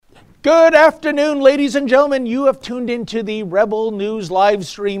Good afternoon, ladies and gentlemen. You have tuned into the Rebel News live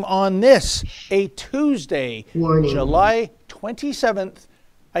stream on this, a Tuesday, July 27th.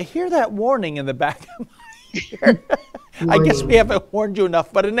 I hear that warning in the back of my ear. I guess we haven't warned you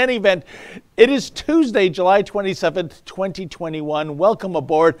enough, but in any event, it is Tuesday, July 27th, 2021. Welcome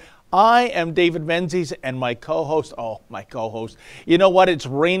aboard. I am David Menzies, and my co-host, you know what? It's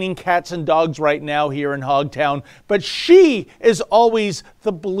raining cats and dogs right now here in Hogtown, but she is always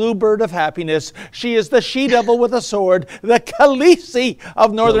the bluebird of happiness. She is the she-devil with a sword, the Khaleesi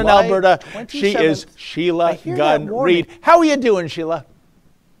of Northern Alberta. She is Sheila Gunn Reid. How are you doing, Sheila?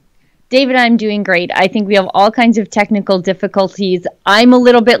 David, I'm doing great. I think we have all kinds of technical difficulties. I'm a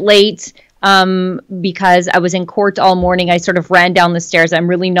little bit late because I was in court all morning. I sort of ran down the stairs. I'm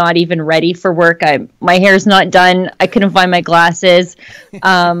really not even ready for work. My hair's not done. I couldn't find my glasses.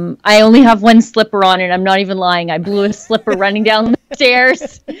 I only have one slipper on, and I'm not even lying. I blew a slipper running down the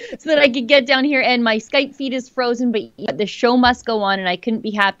stairs so that I could get down here, and my Skype feed is frozen, but the show must go on, and I couldn't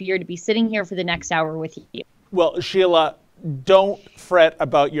be happier to be sitting here for the next hour with you. Well, Sheila, don't fret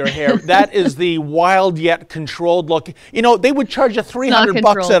about your hair. That is the wild yet controlled look. You know, they would charge you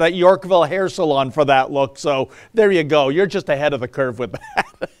 $300 at a Yorkville hair salon for that look. So there you go. You're just ahead of the curve with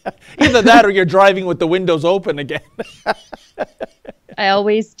that. Either that or you're driving with the windows open again. I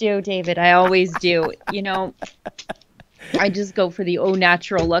always do, David. I always do. You know, I just go for the au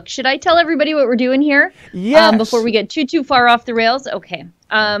natural look. Should I tell everybody what we're doing here? Yes. Before we get too far off the rails? Okay.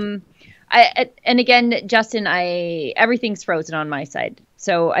 And again, Justin, everything's frozen on my side.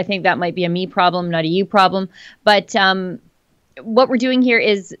 So I think that might be a me problem, not a you problem. But what we're doing here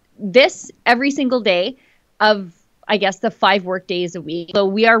is this every single day of, I guess, the 5 work days a week. So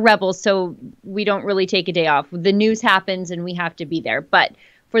we are rebels, so we don't really take a day off. The news happens and we have to be there. But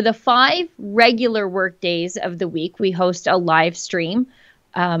for the 5 regular work days of the week, we host a live stream.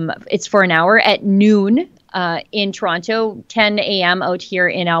 It's for an hour at noon. In Toronto, 10 a.m. out here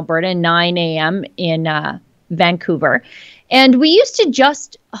in Alberta, 9 a.m. in Vancouver. And we used to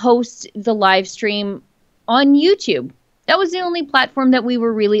just host the live stream on YouTube. That was the only platform that we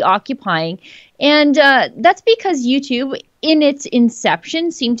were really occupying. And that's because YouTube, in its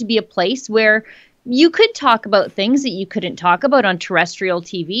inception, seemed to be a place where you could talk about things that you couldn't talk about on terrestrial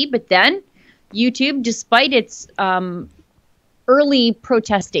TV. But then YouTube, despite its early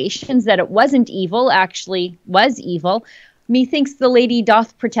protestations that it wasn't evil, actually was evil. Methinks the lady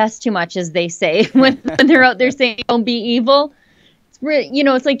doth protest too much, as they say, when they're out there saying, don't be evil.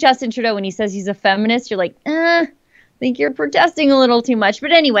 It's like Justin Trudeau when he says he's a feminist. You're like, I think you're protesting a little too much.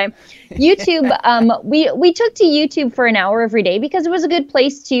 But anyway, YouTube, we took to YouTube for an hour every day because it was a good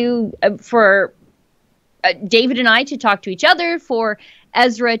place for David and I to talk to each other, for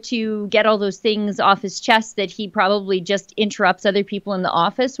Ezra to get all those things off his chest that he probably just interrupts other people in the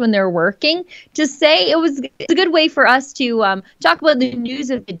office when they're working to say. It's a good way for us to talk about the news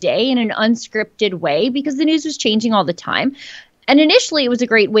of the day in an unscripted way, because the news was changing all the time. And initially, it was a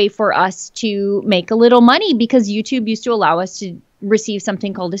great way for us to make a little money, because YouTube used to allow us to receive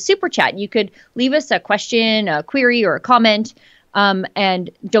something called a super chat. You could leave us a question, a query, or a comment, and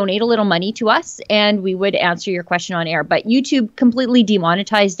donate a little money to us, and we would answer your question on air. But YouTube completely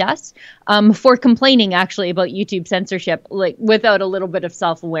demonetized us for complaining, actually, about YouTube censorship, like without a little bit of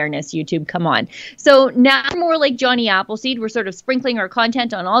self-awareness. YouTube, come on. So now we're more like Johnny Appleseed. We're sort of sprinkling our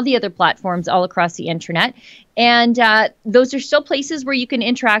content on all the other platforms all across the internet. And those are still places where you can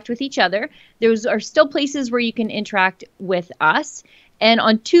interact with each other. Those are still places where you can interact with us. And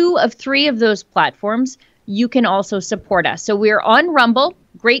on 2 of 3 of those platforms, you can also support us. So we're on Rumble,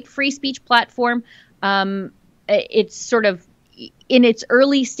 great free speech platform. It's sort of in its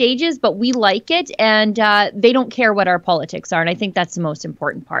early stages, but we like it, and they don't care what our politics are, and I think that's the most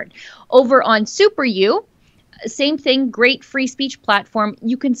important part. Over on Super U, same thing, great free speech platform.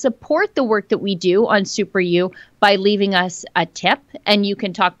 You can support the work that we do on Super U by leaving us a tip, and you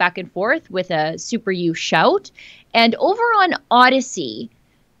can talk back and forth with a Super U shout. And over on Odyssey,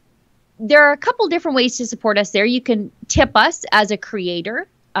 there are a couple different ways to support us there. You can tip us as a creator,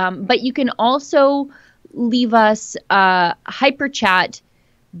 but you can also leave us hyper chat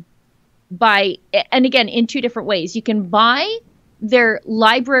and again, in 2 different ways. You can buy their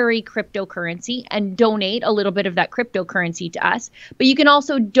library cryptocurrency and donate a little bit of that cryptocurrency to us, but you can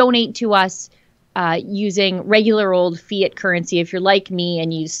also donate to us using regular old fiat currency if you're like me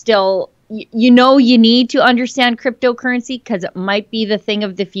and you still you need to understand cryptocurrency because it might be the thing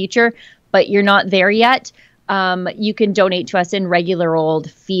of the future, but you're not there yet. You can donate to us in regular old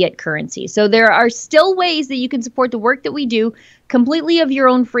fiat currency. So there are still ways that you can support the work that we do completely of your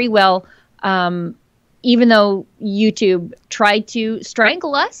own free will, even though YouTube tried to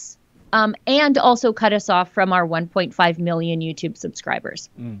strangle us and also cut us off from our 1.5 million YouTube subscribers.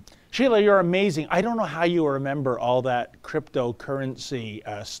 Sheila, you're amazing. I don't know how you remember all that cryptocurrency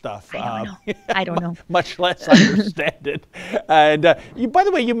stuff. I don't know. Much less understand it. And by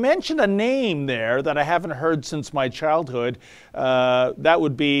the way, you mentioned a name there that I haven't heard since my childhood. That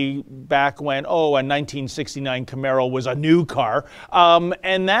would be back when, a 1969 Camaro was a new car.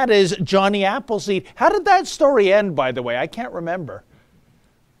 And that is Johnny Appleseed. How did that story end, by the way? I can't remember.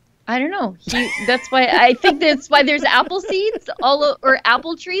 I don't know. I think that's why there's apple seeds or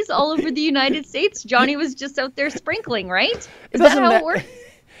apple trees all over the United States. Johnny was just out there sprinkling, right? Is that how it works?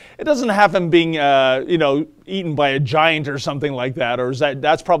 It doesn't have him being, eaten by a giant or something like that, or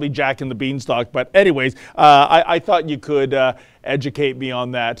that's probably Jack and the Beanstalk. But anyways, I thought you could educate me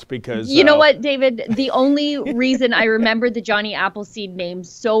on that because... You know what, David? The only reason I remember the Johnny Appleseed name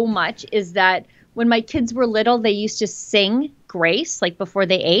so much is that when my kids were little, they used to sing Grace, like before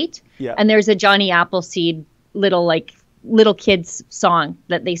they ate. Yeah. And there's a Johnny Appleseed little kids song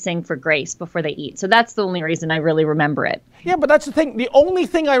that they sing for Grace before they eat. So that's the only reason I really remember it. Yeah, but that's the thing. The only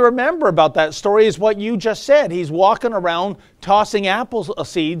thing I remember about that story is what you just said. He's walking around tossing apple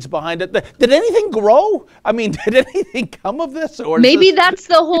seeds behind it. Did anything grow? I mean, did anything come of this? Or maybe that's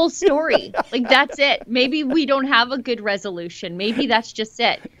the whole story. Like, that's it. Maybe we don't have a good resolution. Maybe that's just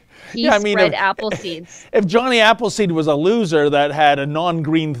it. He spread apple seeds. If Johnny Appleseed was a loser that had a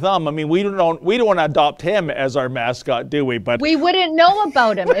non-green thumb, I mean, we don't want to adopt him as our mascot, do we? But we wouldn't know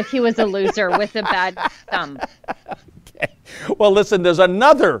about him if he was a loser with a bad thumb. Okay. Well, listen, there's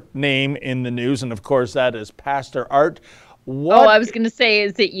another name in the news, and of course that is Pastor Art. I was going to say,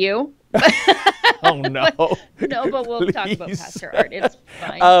 is it you? Oh, no. No, but we'll talk about Pastor Art. It's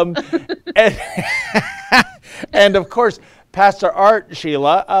fine. And of course, Pastor Art,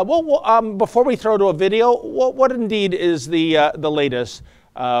 Sheila, before we throw to a video, what indeed is the latest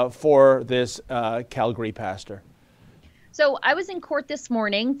for this Calgary pastor? So I was in court this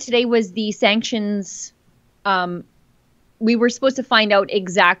morning. Today was the sanctions. We were supposed to find out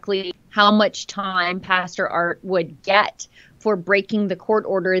exactly how much time Pastor Art would get for breaking the court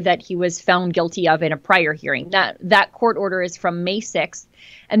order that he was found guilty of in a prior hearing. That court order is from May 6th,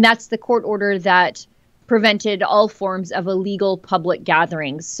 and that's the court order that prevented all forms of illegal public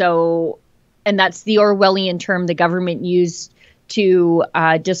gatherings. So, and that's the Orwellian term the government used to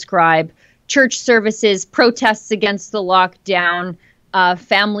describe church services, protests against the lockdown,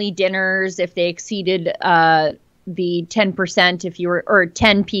 family dinners if they exceeded the 10% if you were, or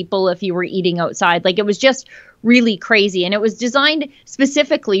 10 people if you were eating outside. Like, it was just really crazy. And it was designed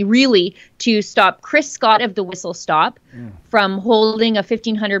specifically really to stop Chris Scott of the Whistle Stop from holding a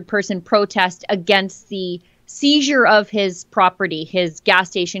 1,500 person protest against the seizure of his property, his gas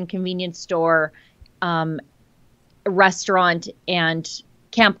station, convenience store, restaurant, and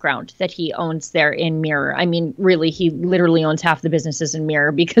campground that he owns there in Mirror. I mean, really, he literally owns half the businesses in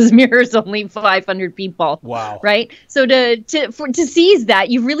Mirror because Mirror is only 500 people. Wow. Right? So to seize that,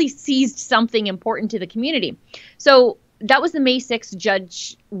 you really seized something important to the community. So that was the May 6th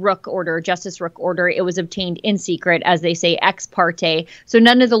Justice Rook order. It was obtained in secret, as they say, ex parte. So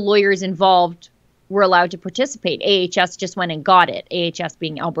none of the lawyers involved were allowed to participate. AHS just went and got it, AHS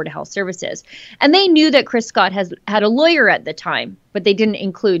being Alberta Health Services. And they knew that Chris Scott had a lawyer at the time, but they didn't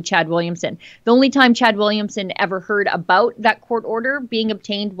include Chad Williamson. The only time Chad Williamson ever heard about that court order being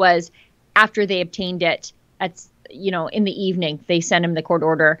obtained was after they obtained it in the evening. They sent him the court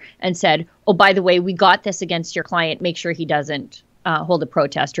order and said, oh, by the way, we got this against your client. Make sure he doesn't hold a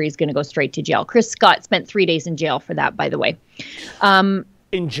protest or he's going to go straight to jail. Chris Scott spent 3 days in jail for that, by the way.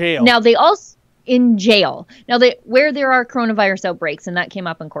 In jail. Now, they also... in jail. Now, where there are coronavirus outbreaks, and that came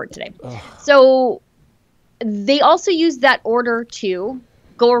up in court today. Ugh. So they also used that order to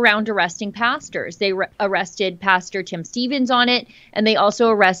go around arresting pastors. They arrested Pastor Tim Stevens on it, and they also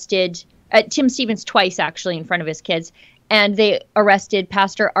arrested Tim Stevens twice, actually, in front of his kids. And they arrested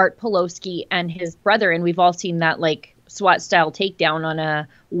Pastor Art Pawlowski and his brother, and we've all seen that, like, SWAT-style takedown on a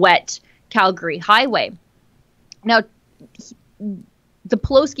wet Calgary highway. Now, the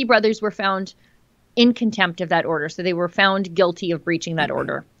Pawlowski brothers were found in contempt of that order. So they were found guilty of breaching that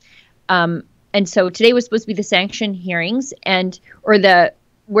order. And so today was supposed to be the sanction hearings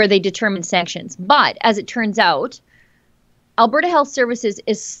where they determine sanctions. But as it turns out, Alberta Health Services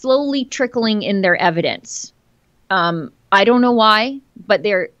is slowly trickling in their evidence. I don't know why, but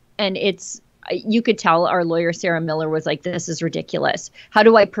you could tell our lawyer, Sarah Miller, was like, this is ridiculous. How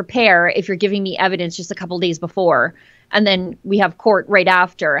do I prepare if you're giving me evidence just a couple days before? And then we have court right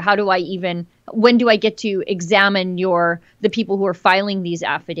after. When do I get to examine the people who are filing these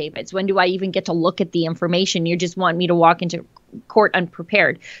affidavits? When do I even get to look at the information? You just want me to walk into court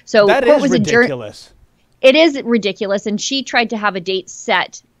unprepared. So that court is was ridiculous. It is ridiculous. And she tried to have a date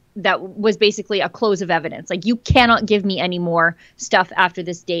set that was basically a close of evidence. Like, you cannot give me any more stuff after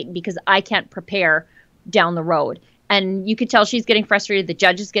this date because I can't prepare down the road. And you could tell she's getting frustrated. The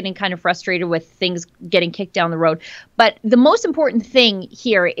judge is getting kind of frustrated with things getting kicked down the road. But the most important thing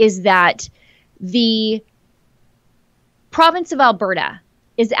here is that the province of Alberta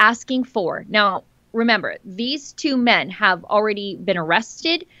is asking for, now remember, these two men have already been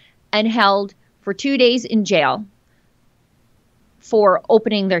arrested and held for 2 days in jail for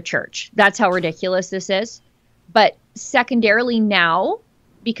opening their church. That's how ridiculous this is. But secondarily now,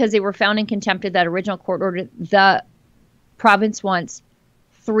 because they were found in contempt of that original court order, the province wants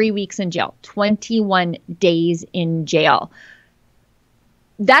 3 weeks in jail, 21 days in jail.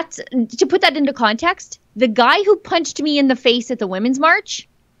 That's, to put that into context, the guy who punched me in the face at the Women's March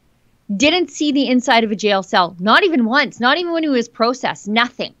didn't see the inside of a jail cell, not even once, not even when he was processed,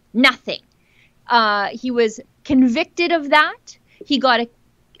 nothing. He was convicted of that. He got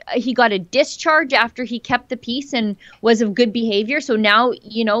a discharge after he kept the peace and was of good behavior. So now,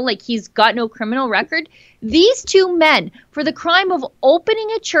 like, he's got no criminal record. These two men, for the crime of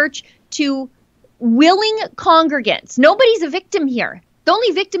opening a church to willing congregants, nobody's a victim here. The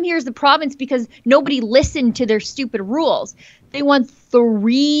only victim here is the province because nobody listened to their stupid rules. They want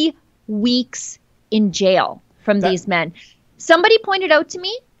 3 weeks in jail from these men. Somebody pointed out to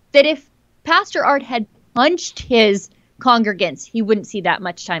me that if Pastor Art had punched his congregants, he wouldn't see that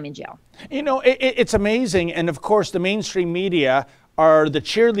much time in jail. It's amazing. And of course, the mainstream media are the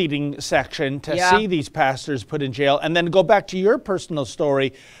cheerleading section to see these pastors put in jail. And then go back to your personal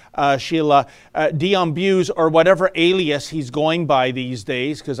story, Sheila, Dion Buse, or whatever alias he's going by these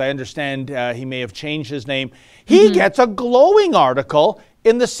days, because I understand he may have changed his name. He gets a glowing article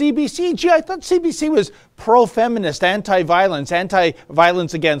in the CBC. Gee, I thought CBC was pro-feminist, anti-violence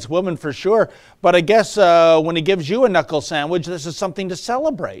against women for sure. But I guess when he gives you a knuckle sandwich, this is something to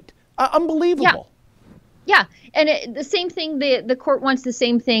celebrate. Unbelievable. Yeah. And the same thing, the court wants the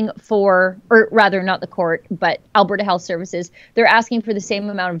same thing for, or rather not the court, but Alberta Health Services. They're asking for the same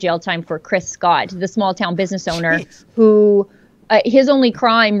amount of jail time for Chris Scott, the small town business owner who his only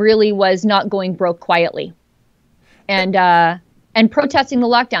crime really was not going broke quietly and protesting the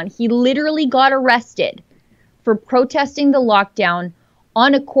lockdown. He literally got arrested for protesting the lockdown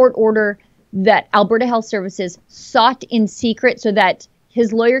on a court order that Alberta Health Services sought in secret so that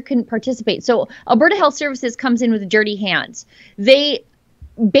his lawyer couldn't participate. So Alberta Health Services comes in with dirty hands. They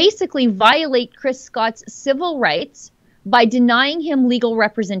basically violate Chris Scott's civil rights by denying him legal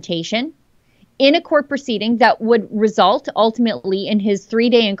representation in a court proceeding that would result ultimately in his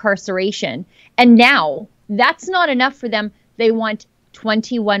 3-day incarceration. And now that's not enough for them. They want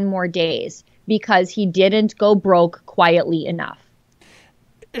 21 more days because he didn't go broke quietly enough.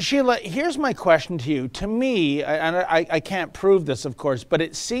 Sheila, here's my question to you. To me, and I can't prove this, of course, but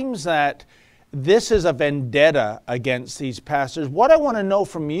it seems that this is a vendetta against these pastors. What I want to know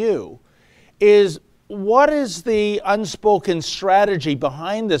from you is, what is the unspoken strategy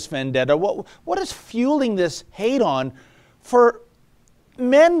behind this vendetta? What is fueling this hate on for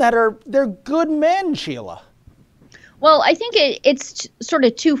men they're good men, Sheila? Well, I think it's sort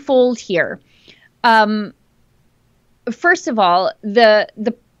of twofold here. First of all,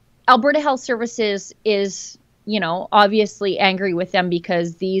 the Alberta Health Services is, obviously angry with them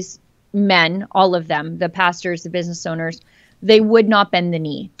because these men, all of them, the pastors, the business owners, they would not bend the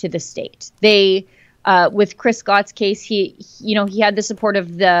knee to the state. They, with Chris Scott's case, he had the support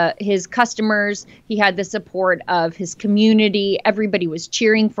of his customers. He had the support of his community. Everybody was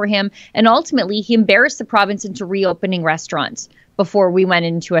cheering for him. And ultimately, he embarrassed the province into reopening restaurants before we went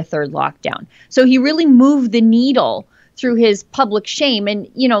into a third lockdown. So he really moved the needle through his public shame. And,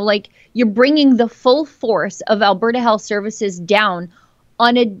 you're bringing the full force of Alberta Health Services down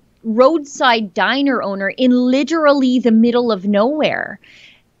on a roadside diner owner in literally the middle of nowhere.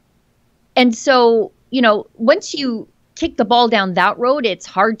 And so, once you kick the ball down that road, it's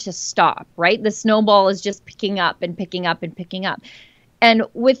hard to stop, right? The snowball is just picking up and picking up and picking up. And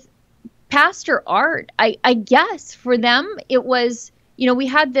with Pastor Art, I guess for them, it was, we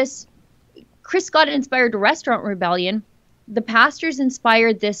had this, Chris Scott inspired a restaurant rebellion. The pastors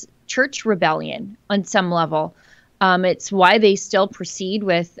inspired this church rebellion on some level. It's why they still proceed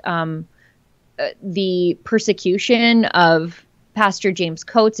with the persecution of Pastor James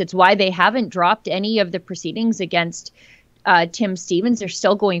Coates. It's why they haven't dropped any of the proceedings against Tim Stevens. They're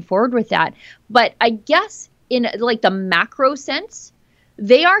still going forward with that. But I guess in the macro sense,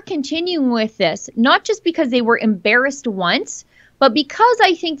 they are continuing with this, not just because they were embarrassed once, but because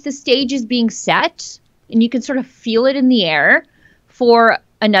I think the stage is being set, and you can sort of feel it in the air for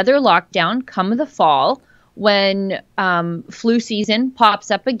another lockdown come the fall when flu season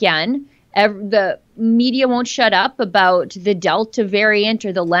pops up again. The media won't shut up about the Delta variant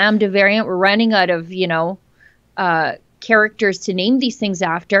or the Lambda variant. We're running out of, characters to name these things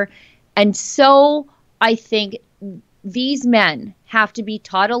after. And so I think these men have to be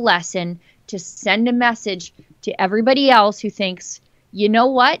taught a lesson to send a message to everybody else who thinks, you know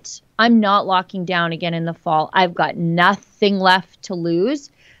what? I'm not locking down again in the fall. I've got nothing left to lose.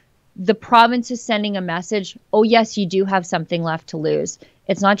 The province is sending a message. Oh, yes, you do have something left to lose.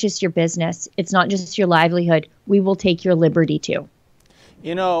 It's not just your business. It's not just your livelihood. We will take your liberty too.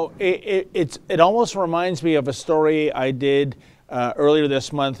 You know, it almost reminds me of a story I did earlier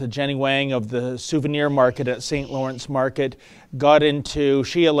this month. Jenny Wang of the souvenir market at St. Lawrence Market got into,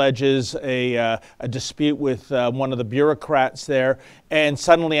 she alleges, a dispute with one of the bureaucrats there. And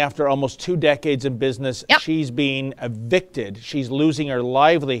suddenly, after almost 2 decades in business, she's being evicted. She's losing her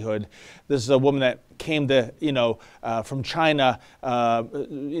livelihood. This is a woman that came to, from China,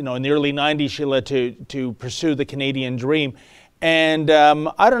 in the early 90s, Sheila, to pursue the Canadian dream. And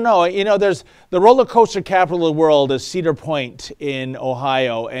I don't know, there's the roller coaster capital of the world is Cedar Point in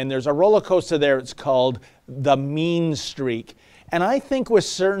Ohio. And there's a roller coaster there. It's called the Mean Streak. And I think with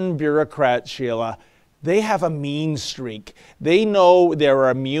certain bureaucrats, Sheila, they have a mean streak. They know they're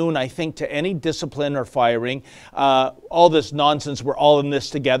immune, I think, to any discipline or firing. All this nonsense, we're all in this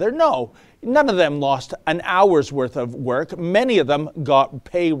together. No, none of them lost an hour's worth of work. Many of them got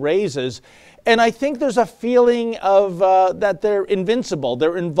pay raises. And I think there's a feeling of that they're invincible,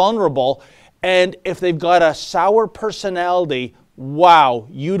 they're invulnerable. And if they've got a sour personality, wow,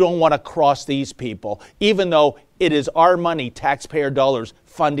 you don't want to cross these people, even though it is our money, taxpayer dollars,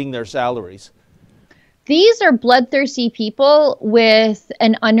 funding their salaries. These are bloodthirsty people with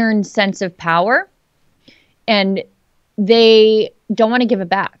an unearned sense of power, and they don't want to give it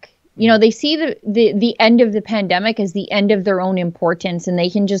back. They see the end of the pandemic as the end of their own importance, and they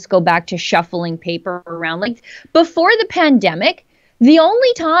can just go back to shuffling paper around. Like before the pandemic, the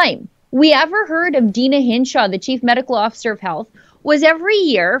only time we ever heard of Deena Hinshaw, the Chief Medical Officer of Health, was every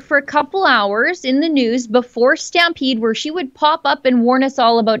year for a couple hours in the news before Stampede, where she would pop up and warn us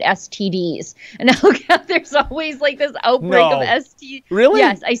all about STDs. And now there's always like this outbreak of STDs. Really?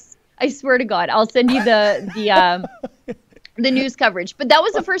 Yes, I swear to God, I'll send you the news coverage. But that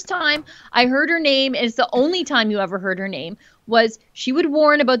was the first time I heard her name. And it's the only time you ever heard her name. Was she would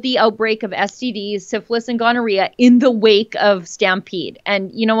warn about the outbreak of STDs, syphilis, and gonorrhea in the wake of Stampede.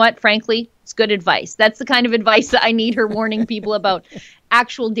 And you know what? Frankly, it's good advice. That's the kind of advice that I need her warning people about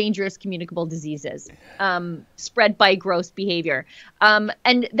actual dangerous communicable diseases spread by gross behavior.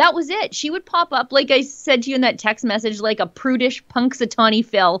 And that was it. She would pop up, like I said to you in that text message, like a prudish Punxsutawney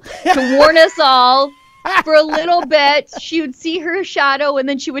Phil to warn us all for a little bit. She would see her shadow and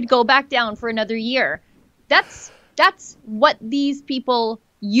then she would go back down for another year. That's what these people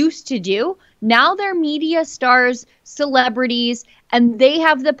used to do. Now they're media stars, celebrities, and they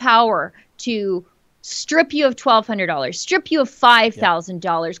have the power to strip you of $1,200, strip you of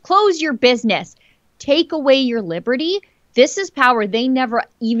 $5,000, close your business, take away your liberty. This is power they never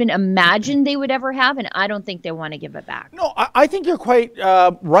even imagined they would ever have, and I don't think they want to give it back. No, I think you're quite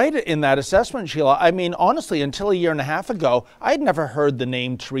right in that assessment, Sheila. I mean, honestly, until a year and a half ago, I had never heard the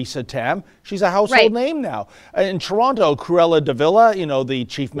name Theresa Tam. She's a household name now. In Toronto, Cruella de Villa, the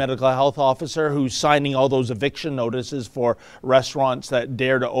Chief Medical Health Officer who's signing all those eviction notices for restaurants that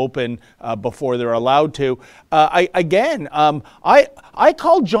dare to open before they're allowed to. I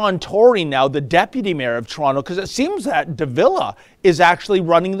call John Tory now the Deputy Mayor of Toronto because it seems that de Villa is actually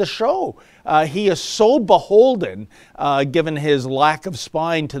running the show. He is so beholden, given his lack of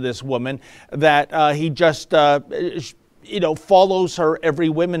spine to this woman, that he just, follows her every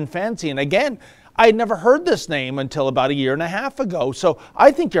whim and fancy. And again, I had never heard this name until about a year and a half ago. So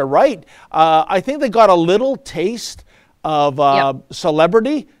I think you're right. I think they got a little taste of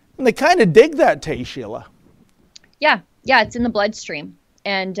celebrity, and they kind of dig that taste, Sheila. Yeah, it's in the bloodstream.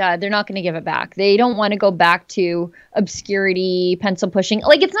 And they're not going to give it back. They don't want to go back to obscurity, pencil pushing.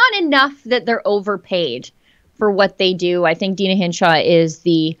 Like, it's not enough that they're overpaid for what they do. I think Deena Hinshaw is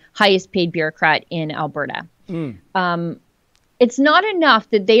the highest paid bureaucrat in Alberta. It's not enough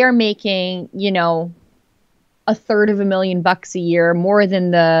that they are making, $250,000 a year, more than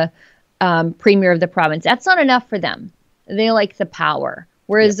the premier of the province. That's not enough for them. They like the power.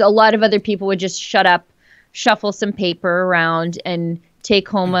 Whereas a lot of other people would just shut up, shuffle some paper around, and take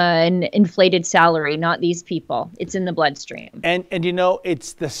home an inflated salary. Not these people. It's in the bloodstream. And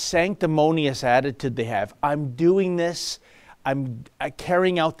it's the sanctimonious attitude they have. I'm doing this. I'm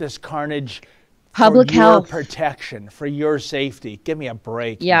carrying out this carnage Public for your health protection, for your safety. Give me a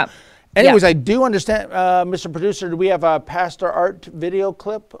break. Yeah. Anyways, I do understand, Mr. Producer, do we have a Pastor Art video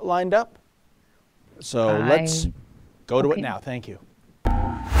clip lined up? So let's go to it now. Thank you.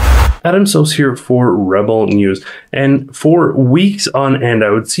 Adam Sos here for Rebel News, and for weeks on end,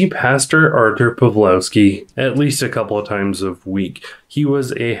 I would see Pastor Artur Pawlowski at least a couple of times a week. He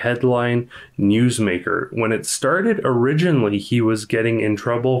was a headline newsmaker. When it started originally, he was getting in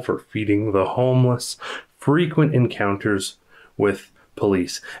trouble for feeding the homeless, frequent encounters with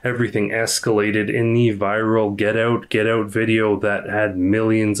police. Everything escalated in the viral Get Out video that had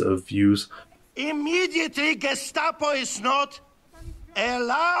millions of views. Immediately, Gestapo is not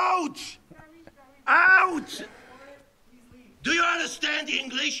allowed out. Do you understand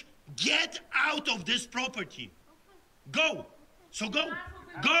English? Get out of this property. Go. So go.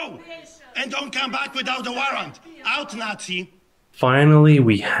 And don't come back without a warrant. Out, Nazi. Finally,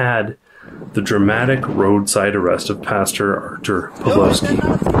 we had the dramatic roadside arrest of Pastor Artur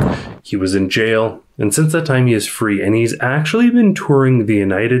Pawlowski. He was in jail, and since that time he is free, and he's actually been touring the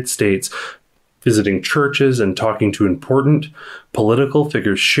United States, visiting churches and talking to important political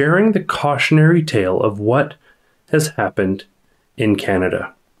figures, sharing the cautionary tale of what has happened in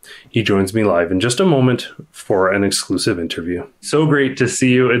Canada. He joins me live in just a moment for an exclusive interview. So great to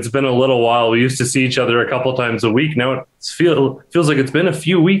see you. It's been a little while. We used to see each other a couple times a week. Now it feels like it's been a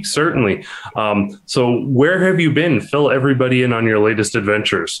few weeks, certainly. So where have you been? Fill everybody in on your latest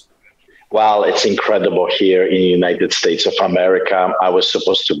adventures. Well, it's incredible here in the United States of America. I was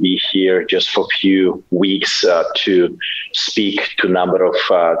supposed to be here just for a few weeks to speak to a number of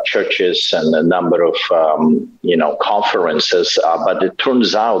churches and a number of, conferences. But it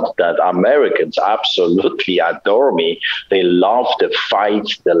turns out that Americans absolutely adore me. They love the fight.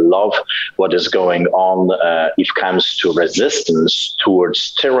 They love what is going on if it comes to resistance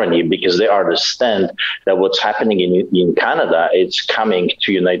towards tyranny, because they understand that what's happening in Canada, it's coming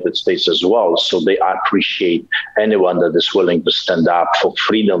to United States as well. So they appreciate anyone that is willing to stand up for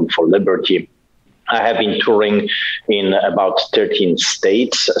freedom, for liberty. I have been touring in about 13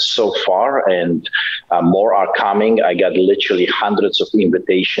 states so far, and more are coming. I got literally hundreds of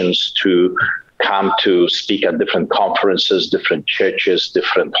invitations to come to speak at different conferences, different churches,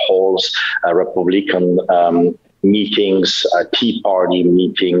 different halls, Republican meetings, Tea Party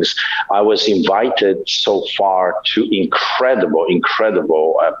meetings. I was invited so far to incredible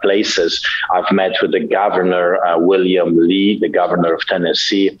places. I've met with the governor, William Lee, the governor of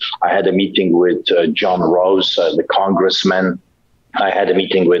Tennessee. I had a meeting with John Rose, the congressman. I had a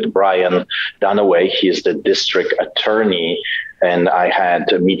meeting with Brian Dunaway. He is the district attorney. And I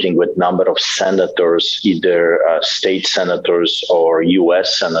had a meeting with a number of senators, either state senators or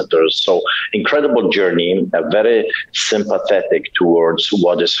U.S. senators. So incredible journey, very sympathetic towards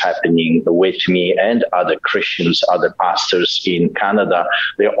what is happening with me and other Christians, other pastors in Canada.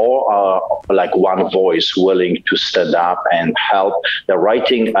 They all are like one voice, willing to stand up and help. They're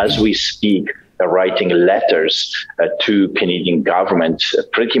writing as we speak. Writing letters to Canadian government,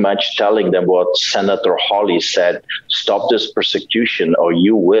 pretty much telling them what Senator Hawley said: stop this persecution or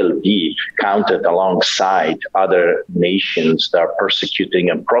you will be counted alongside other nations that are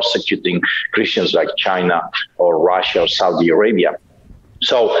persecuting and prosecuting Christians like China or Russia or Saudi Arabia.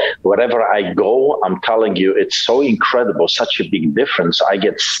 So wherever I go, I'm telling you, it's so incredible, such a big difference. I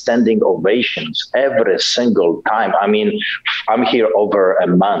get standing ovations every single time. I mean, I'm here over a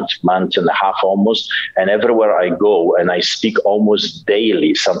month and a half almost, and everywhere I go and I speak almost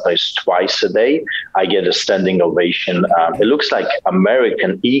daily, sometimes twice a day, I get a standing ovation. It looks like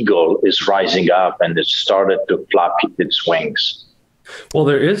American eagle is rising up and it started to flap its wings. Well,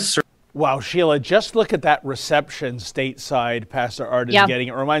 there is Wow, Sheila, just look at that reception stateside Pastor Art is getting.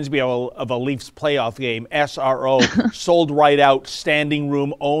 It reminds me of a Leafs playoff game, SRO, sold right out, standing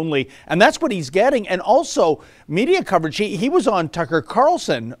room only. And that's what he's getting. And also media coverage. He was on Tucker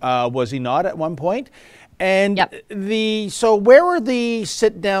Carlson, was he not, at one point? And so where are the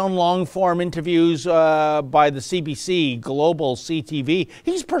sit-down long-form interviews by the CBC, Global CTV?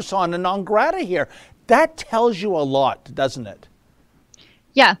 He's persona non grata here. That tells you a lot, doesn't it?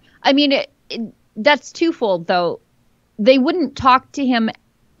 Yeah, I mean, that's twofold, though. They wouldn't talk to him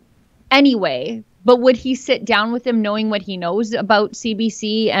anyway, but would he sit down with him knowing what he knows about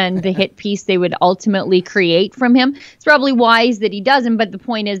CBC and the hit piece they would ultimately create from him? It's probably wise that he doesn't, but the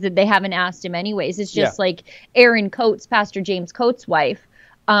point is that they haven't asked him anyways. It's just like Aaron Coates, Pastor James Coates' wife.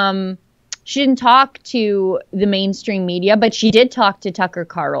 She didn't talk to the mainstream media, but she did talk to Tucker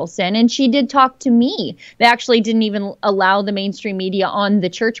Carlson, and she did talk to me. They actually didn't even allow the mainstream media on the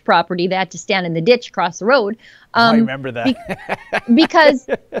church property. They had to stand in the ditch across the road. I remember that. Because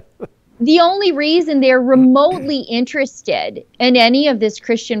The only reason they're remotely interested in any of this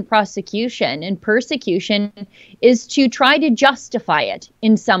Christian prosecution and persecution is to try to justify it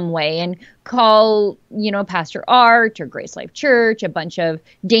in some way and call, Pastor Art or Grace Life Church a bunch of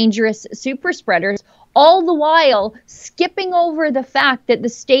dangerous super spreaders, all the while skipping over the fact that the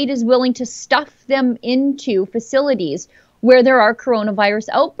state is willing to stuff them into facilities where there are coronavirus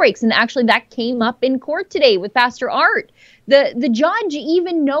outbreaks. And actually that came up in court today with Pastor Art. The judge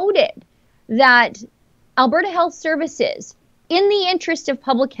even noted that Alberta Health Services, in the interest of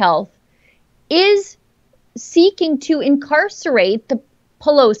public health, is seeking to incarcerate the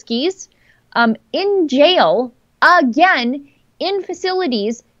Pawlowskis in jail again in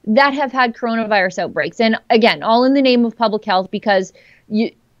facilities that have had coronavirus outbreaks. And again, all in the name of public health, because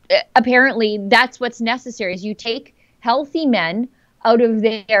apparently that's what's necessary, is you take healthy men out of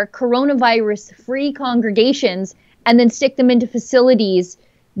their coronavirus-free congregations and then stick them into facilities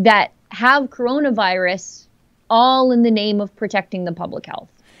that have coronavirus, all in the name of protecting the public health.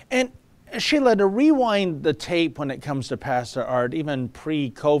 And Sheila, to rewind the tape when it comes to Pastor Art, even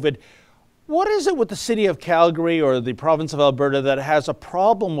pre-COVID, what is it with the city of Calgary or the province of Alberta that has a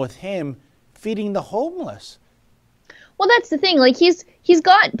problem with him feeding the homeless? Well, that's the thing. Like, he's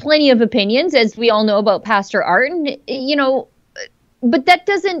got plenty of opinions, as we all know about Pastor Art, and but that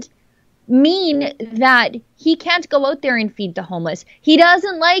doesn't mean that he can't go out there and feed the homeless. He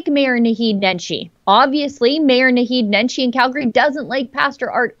doesn't like Mayor Naheed Nenshi. Obviously, Mayor Naheed Nenshi in Calgary doesn't like Pastor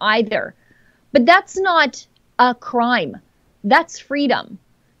Art either. But that's not a crime. That's freedom.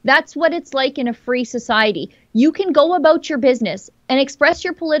 That's what it's like in a free society. You can go about your business and express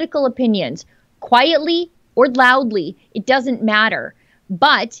your political opinions quietly or loudly. It doesn't matter.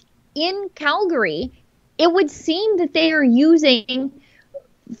 But in Calgary, it would seem that they are using,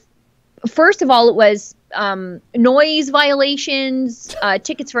 first of all, it was noise violations,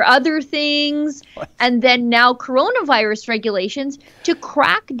 tickets for other things, and then now coronavirus regulations to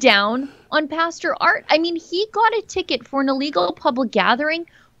crack down on Pastor Art. I mean, he got a ticket for an illegal public gathering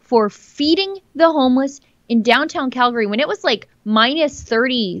for feeding the homeless in downtown Calgary when it was like minus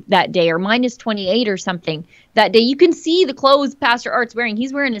 30 that day, or minus 28 or something that day. You can see the clothes Pastor Art's wearing.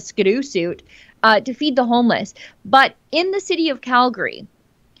 He's wearing a skidoo suit to feed the homeless. But in the city of Calgary,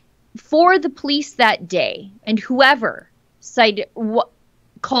 for the police that day, and whoever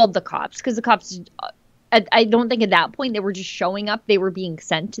called the cops, because the cops, I don't think at that point they were just showing up, they were being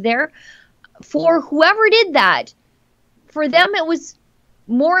sent there. For whoever did that, for them it was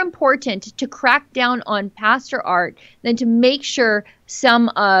more important to crack down on Pastor Art than to make sure some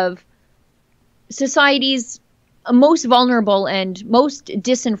of society's most vulnerable and most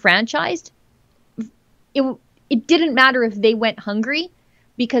disenfranchised, it didn't matter if they went hungry,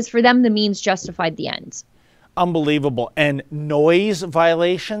 because for them the means justified the ends. Unbelievable. And noise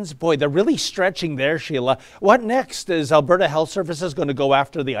violations, boy, they're really stretching there, Sheila. What next? Is Alberta Health Services going to go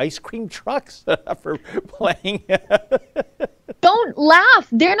after the ice cream trucks for playing? Don't laugh.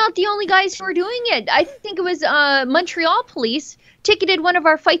 They're not the only guys who are doing it. I think it was Montreal police ticketed one of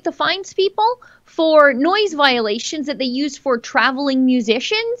our Fight the Fines people for noise violations that they used for traveling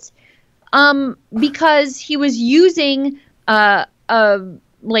musicians because he was using a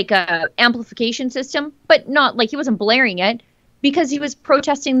amplification system, but not like he wasn't blaring it, because he was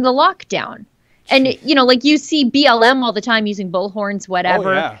protesting the lockdown. And, like you see BLM all the time using bullhorns,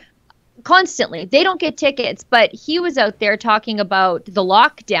 whatever. Oh, yeah. Constantly. They don't get tickets, but he was out there talking about the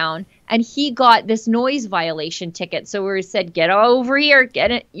lockdown, and he got this noise violation ticket. So we said, get over here,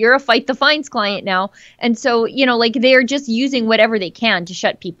 get it. You're a Fight the Fines client now. And so, they're just using whatever they can to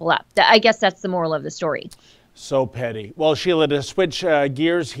shut people up. I guess that's the moral of the story. So petty. Well, Sheila, to switch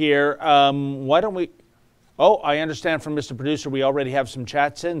gears here, why don't we... Oh, I understand from Mr. Producer we already have some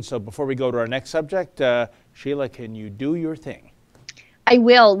chats in. So before we go to our next subject, Sheila, can you do your thing? I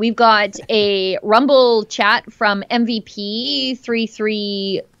will. We've got a Rumble chat from MVP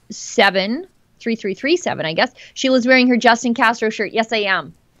 3337, I guess. Sheila's wearing her Justin Castro shirt. Yes, I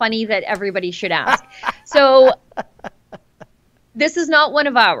am. Funny that everybody should ask. So this is not one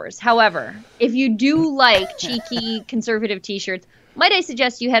of ours. However, if you do like cheeky conservative t-shirts, might I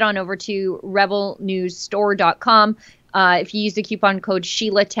suggest you head on over to rebelnewsstore.com. If you use the coupon code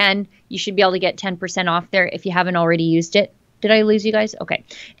Sheila10, you should be able to get 10% off there if you haven't already used it. Did I lose you guys? Okay.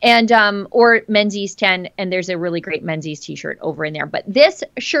 And or Menzies 10, and there's a really great Menzies t-shirt over in there. But this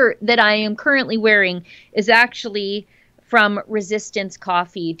shirt that I am currently wearing is actually from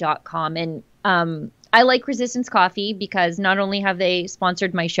resistancecoffee.com. And I like Resistance Coffee because not only have they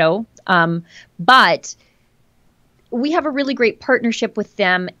sponsored my show, but we have a really great partnership with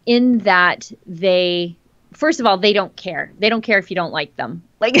them in that they first of all, they don't care. They don't care if you don't like them.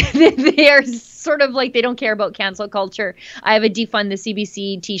 Like they are sort of like, they don't care about cancel culture. I have a defund the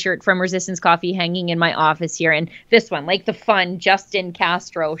CBC t-shirt from Resistance Coffee hanging in my office here. And this one, like the fun Justin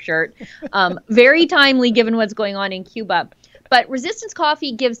Castro shirt, very timely given what's going on in Cuba. But Resistance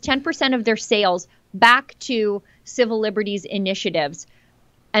Coffee gives 10% of their sales back to civil liberties initiatives.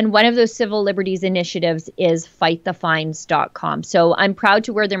 And one of those civil liberties initiatives is fightthefines.com. So I'm proud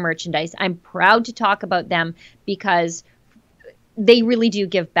to wear their merchandise. I'm proud to talk about them because they really do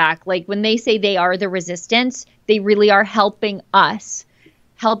give back. Like when they say they are the resistance, they really are helping us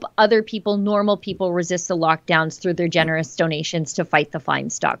help other people, normal people, resist the lockdowns through their generous donations to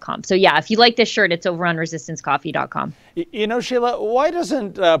fightthefines.com. So yeah, if you like this shirt, it's over on resistancecoffee.com. You know, Sheila, why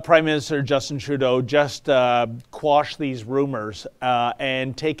doesn't Prime Minister Justin Trudeau just quash these rumors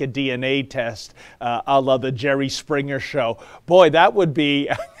and take a DNA test a la the Jerry Springer show? Boy, that would be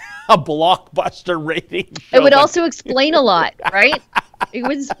a blockbuster rating show. It would also explain a lot, right? It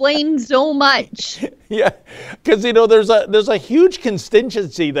would explain so much. Yeah, because, you know, there's a huge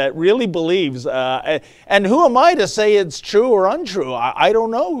constituency that really believes, and who am I to say it's true or untrue? I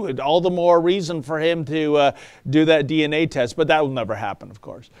don't know. All the more reason for him to do that DNA test, but that will never happen, of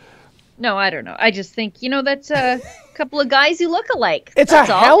course. No, I don't know. I just think, you know, that's a couple of guys who look alike. It's a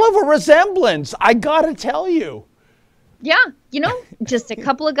hell of a resemblance, I gotta tell you. Yeah, you know, just a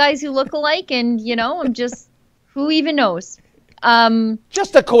couple of guys who look alike, and, you know, I'm just, who even knows?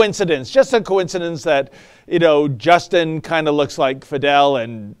 Just a coincidence that, you know, Justin kind of looks like Fidel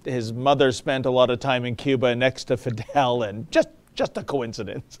and his mother spent a lot of time in Cuba next to Fidel, and just a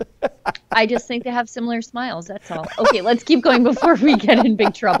coincidence. I just think they have similar smiles, that's all. Okay, let's keep going before we get in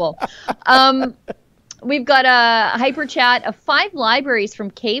big trouble. We've got a hyper chat of 5 libraries from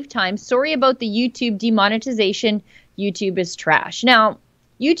Cave Time. Sorry about the YouTube demonetization. YouTube is trash. Now,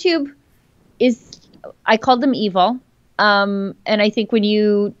 YouTube is, I called them evil. And I think when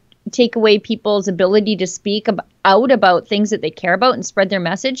you take away people's ability to speak out about things that they care about and spread their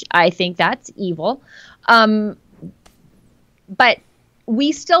message, I think that's evil. But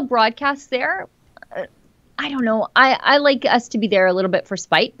we still broadcast there. I don't know. I like us to be there a little bit for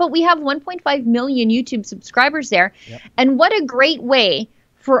spite, but we have 1.5 million YouTube subscribers there. Yep. And what a great way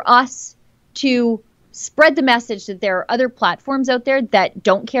for us to spread the message that there are other platforms out there that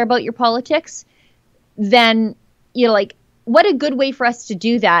don't care about your politics. Then, you know, like, what a good way for us to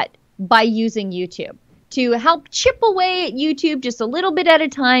do that by using YouTube, to help chip away at YouTube just a little bit at a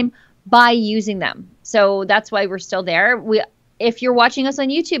time by using them. So that's why we're still there. If you're watching us on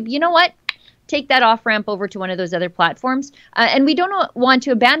YouTube, you know what? Take that off-ramp over to one of those other platforms. And we don't want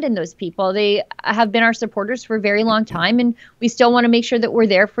to abandon those people. They have been our supporters for a very long time, and we still want to make sure that we're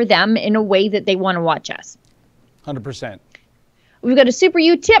there for them in a way that they want to watch us. 100%. We've got a Super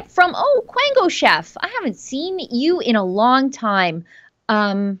U tip from, Quango Chef. I haven't seen you in a long time.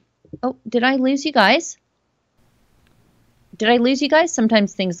 Did I lose you guys?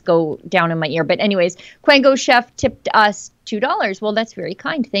 Sometimes things go down in my ear. But anyways, Quango Chef tipped us $2. Well, that's very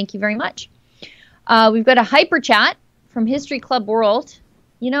kind. Thank you very much. We've got a hyper chat from History Club World.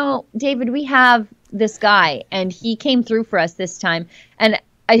 You know, David, we have this guy, and he came through for us this time. And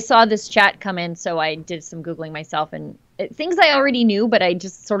I saw this chat come in, so I did some Googling myself, and things I already knew, but I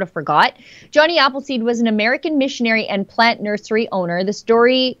just sort of forgot. Johnny Appleseed was an American missionary and plant nursery owner. The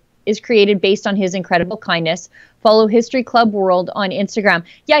story is created based on his incredible kindness. Follow History Club World on Instagram.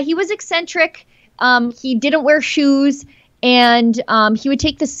 Yeah, he was eccentric. He didn't wear shoes, and he would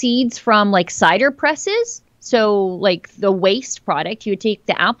take the seeds from like cider presses. So like the waste product, he would take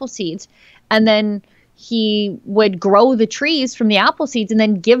the apple seeds, and then he would grow the trees from the apple seeds and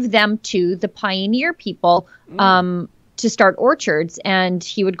then give them to the pioneer people to start orchards. And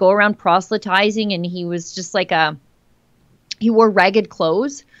he would go around proselytizing, and he was just like he wore ragged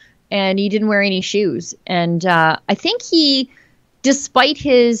clothes, and he didn't wear any shoes. And I think he, despite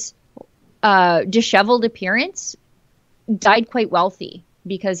his disheveled appearance, died quite wealthy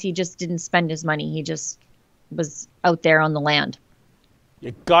because he just didn't spend his money. He just was out there on the land.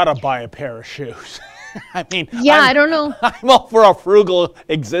 You gotta buy a pair of shoes. I mean, yeah, I don't know. I'm all for a frugal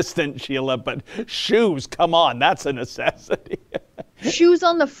existence, Sheila, but shoes, come on, that's a necessity. Shoes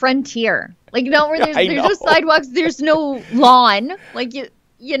on the frontier. Like, no, where there's no sidewalks, there's no lawn. Like,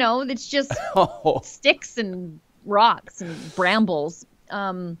 you know, it's just sticks and rocks and brambles.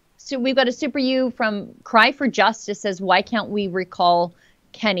 So we've got a Super U from Cry for Justice says, why can't we recall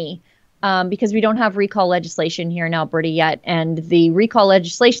Kenny? Because we don't have recall legislation here in Alberta yet. And the recall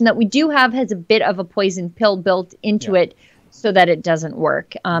legislation that we do have has a bit of a poison pill built into it so that it doesn't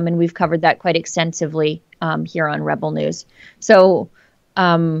work. And we've covered that quite extensively here on Rebel News. So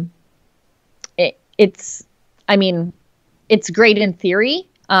I mean, it's great in theory.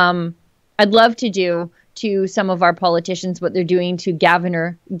 I'd love to do to some of our politicians what they're doing to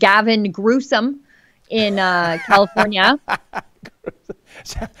Gavin Newsom in California.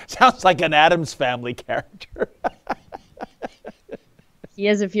 Sounds like an Addams Family character. He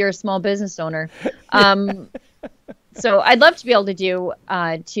is if you're a small business owner. So I'd love to be able to do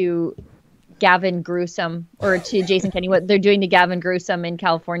to Gavin Newsom or to Jason Kenney what they're doing to Gavin Newsom in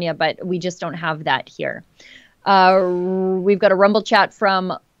California, but we just don't have that here. We've got a Rumble chat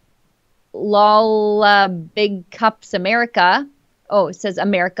from Lola Big Cups America. Oh, it says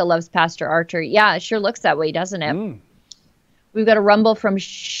America loves Pastor Artur. Yeah, it sure looks that way, doesn't it? We've got a Rumble from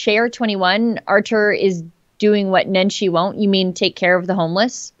Share21. Artur is doing what Nenshi won't. You mean take care of the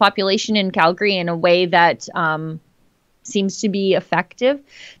homeless population in Calgary in a way that seems to be effective?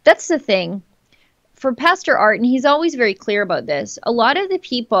 That's the thing. For Pastor Art, and he's always very clear about this, a lot of the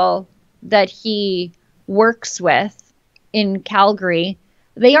people that he works with in Calgary,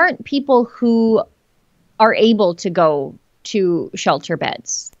 they aren't people who are able to go to shelter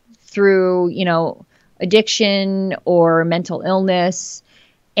beds through, addiction or mental illness.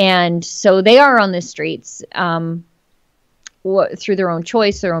 And so they are on the streets through their own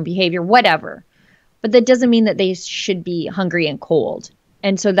choice, their own behavior, whatever. But that doesn't mean that they should be hungry and cold.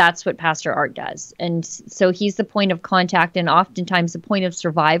 And so that's what Pastor Art does. And so he's the point of contact and oftentimes the point of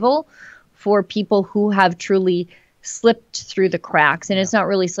survival for people who have truly slipped through the cracks. And it's not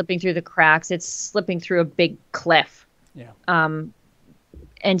really slipping through the cracks. It's slipping through a big cliff. Yeah.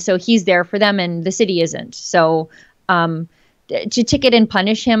 And so he's there for them and the city isn't. So to ticket and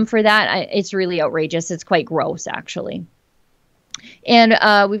punish him for that, it's really outrageous. It's quite gross, actually. And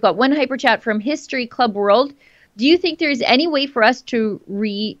we've got one hyper chat from History Club World. Do you think there's any way for us to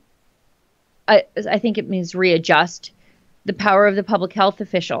I think it means readjust the power of the public health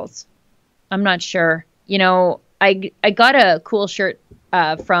officials? I'm not sure. I got a cool shirt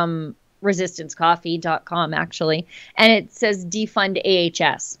from resistancecoffee.com actually, and it says defund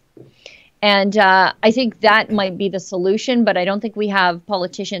AHS. And I think that might be the solution, but I don't think we have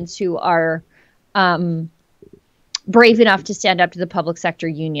politicians who are brave enough to stand up to the public sector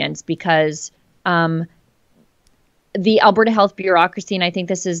unions because the Alberta health bureaucracy, and I think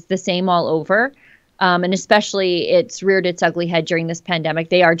this is the same all over, and especially it's reared its ugly head during this pandemic.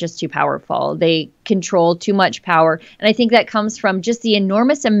 They are just too powerful. They control too much power. And I think that comes from just the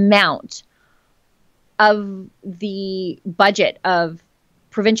enormous amount of the budget of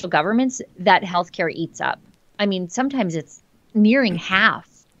provincial governments that healthcare eats up. I mean, sometimes it's nearing half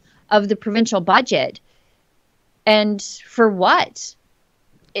of the provincial budget. And for what?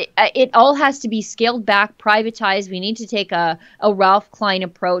 It all has to be scaled back, privatized. We need to take a Ralph Klein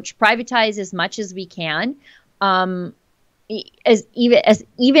approach, privatize as much as we can, as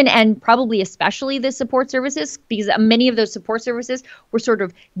even and probably especially the support services, because many of those support services were sort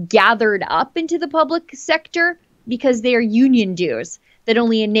of gathered up into the public sector because they are union dues that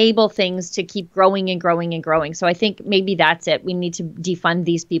only enable things to keep growing and growing and growing. So I think maybe that's it. We need to defund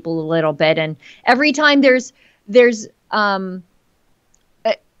these people a little bit. And every time there's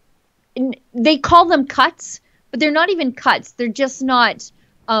they call them cuts, but they're not even cuts. They're just not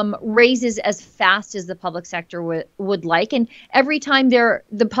raises as fast as the public sector would like. And every time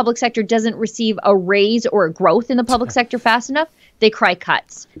the public sector doesn't receive a raise or a growth in the public sector fast enough, they cry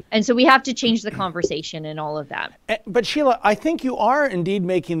cuts. And so we have to change the conversation and all of that. But Sheila, I think you are indeed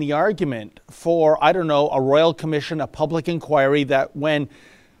making the argument for, I don't know, a royal commission, a public inquiry, that when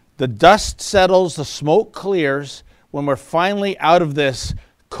the dust settles, the smoke clears, when we're finally out of this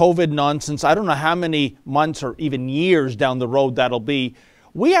COVID nonsense, I don't know how many months or even years down the road that'll be,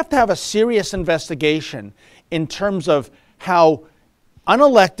 we have to have a serious investigation in terms of how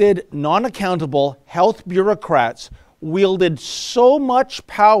unelected, non-accountable health bureaucrats wielded so much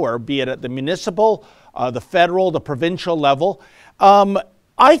power, be it at the municipal, the federal, the provincial level.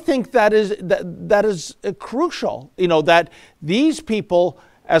 I think that is crucial, that these people,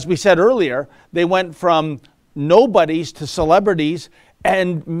 as we said earlier, they went from nobodies to celebrities.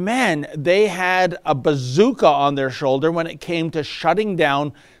 And man, they had a bazooka on their shoulder when it came to shutting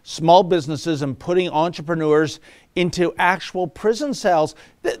down small businesses and putting entrepreneurs into actual prison cells.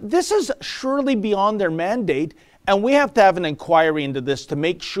 This is surely beyond their mandate. And we have to have an inquiry into this to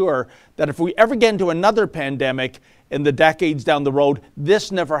make sure that if we ever get into another pandemic in the decades down the road,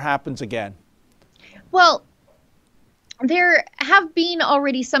 this never happens again. Well, there have been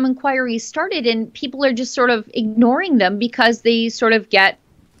already some inquiries started and people are just sort of ignoring them because they sort of get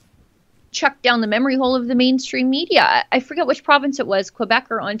chucked down the memory hole of the mainstream media. I forget which province it was,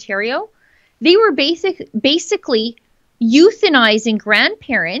 Quebec or Ontario. They were basically euthanizing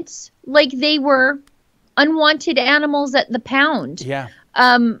grandparents like they were unwanted animals at the pound. Yeah.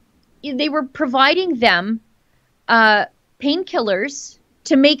 They were providing them painkillers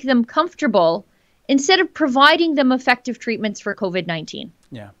to make them comfortable instead of providing them effective treatments for COVID-19.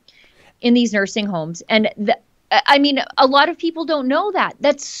 Yeah. In these nursing homes. And I mean, a lot of people don't know that.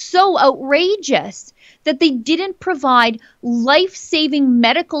 That's so outrageous that they didn't provide life-saving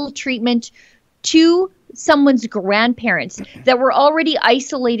medical treatment to someone's grandparents that were already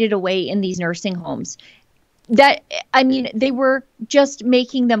isolated away in these nursing homes. That, I mean, they were just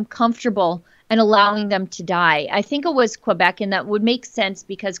making them comfortable and allowing them to die. I think it was Quebec, and that would make sense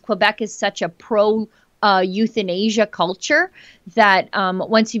because Quebec is such a pro euthanasia culture that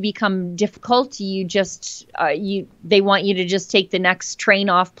once you become difficult, you just they want you to just take the next train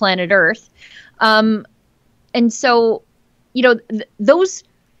off planet Earth, and so those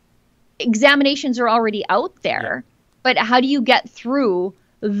examinations are already out there. But how do you get through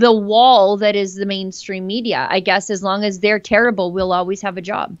the wall that is the mainstream media? I guess as long as they're terrible, we'll always have a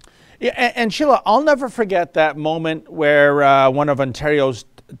job. Yeah, and Sheila, I'll never forget that moment where one of Ontario's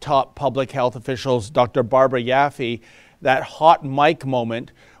top public health officials, Dr. Barbara Yaffe, that hot mic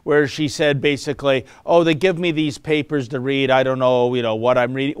moment where she said basically, oh, they give me these papers to read. I don't know, what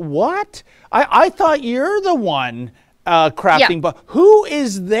I'm reading. What? I thought you're the one crafting, but who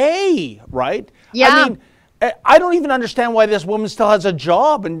is they, right? Yeah. I mean, I don't even understand why this woman still has a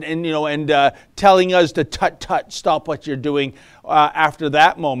job and telling us to tut, stop what you're doing after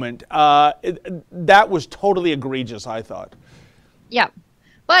that moment. That was totally egregious, I thought. Yeah.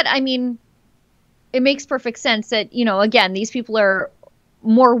 But I mean, it makes perfect sense that, again, these people are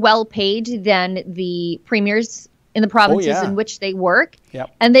more well paid than the premiers in the provinces in which they work.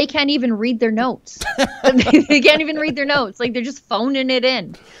 Yep. And they can't even read their notes. They can't even read their notes. Like, they're just phoning it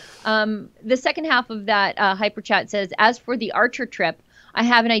in. The second half of that hyper chat says, as for the Archer trip, I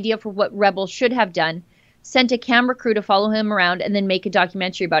have an idea for what Rebel should have done. Sent a camera crew to follow him around and then make a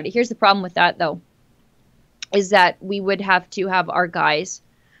documentary about it. Here's the problem with that, though, is that we would have to have our guys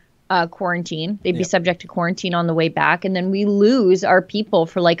quarantine. They'd be subject to quarantine on the way back. And then we lose our people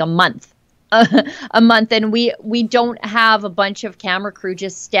for like a month. And we don't have a bunch of camera crew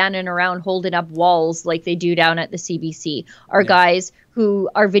just standing around holding up walls like they do down at the CBC. Our guys who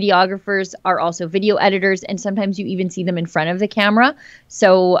are videographers are also video editors, and sometimes you even see them in front of the camera.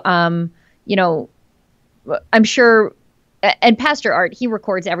 So, I'm sure, and Pastor Art, he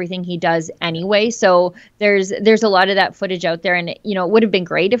records everything he does anyway. So there's a lot of that footage out there, and it would have been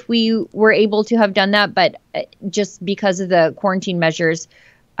great if we were able to have done that, but just because of the quarantine measures,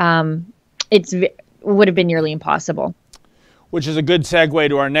 it would have been nearly impossible. Which is a good segue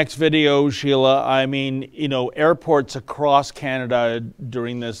to our next video, Sheila. I mean, airports across Canada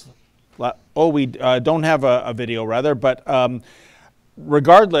during this. We don't have a video, rather, but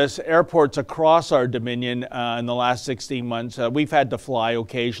regardless, airports across our Dominion in the last 16 months, we've had to fly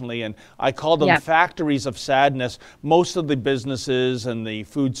occasionally, and I call them factories of sadness. Most of the businesses and the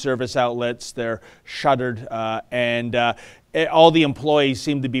food service outlets, they're shuttered, and all the employees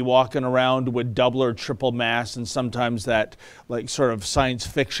seem to be walking around with double or triple masks, and sometimes that like sort of science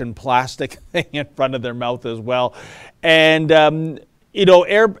fiction plastic thing in front of their mouth as well. And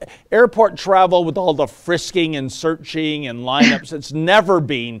airport travel with all the frisking and searching and lineups, it's never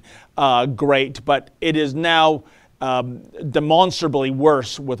been great, but it is now demonstrably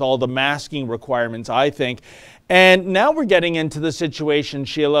worse with all the masking requirements, I think. And now we're getting into the situation,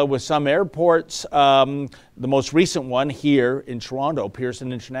 Sheila, with some airports, the most recent one here in Toronto,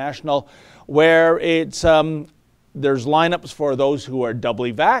 Pearson International, where it's there's lineups for those who are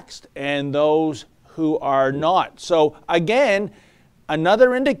doubly vaxxed and those who are not. So again,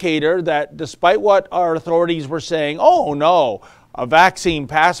 another indicator that despite what our authorities were saying, oh no, a vaccine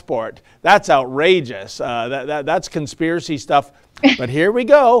passport, that's outrageous, that's conspiracy stuff. But here we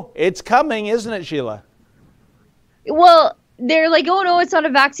go. It's coming, isn't it, Sheila? Well, they're like, oh no, it's not a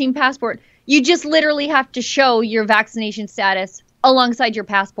vaccine passport. You just literally have to show your vaccination status alongside your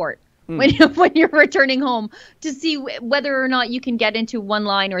passport when you're returning home to see whether or not you can get into one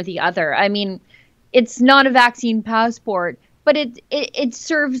line or the other. I mean, it's not a vaccine passport, but it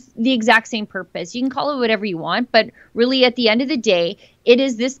serves the exact same purpose. You can call it whatever you want, but really at the end of the day, it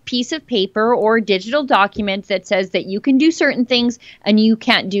is this piece of paper or digital document that says that you can do certain things and you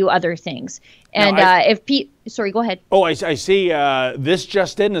can't do other things. And sorry, go ahead. Oh, I see this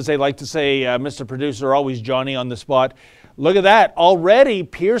just in, as they like to say, Mr. Producer, always Johnny on the spot. Look at that. Already,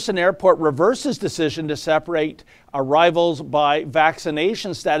 Pearson Airport reverses decision to separate arrivals by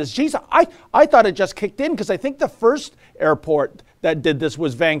vaccination status. Geez, I thought it just kicked in because I think the first airport that did this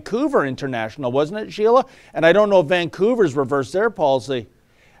was Vancouver International, wasn't it, Sheila? And I don't know if Vancouver's reversed their policy.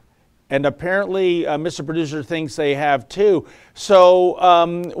 And apparently, Mr. Producer thinks they have too. So,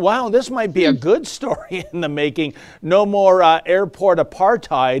 wow, this might be a good story in the making. No more airport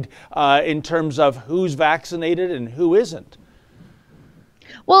apartheid in terms of who's vaccinated and who isn't.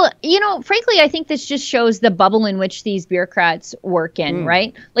 Well, frankly, I think this just shows the bubble in which these bureaucrats work in,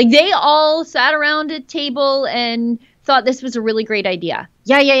 right? Like they all sat around a table and thought this was a really great idea.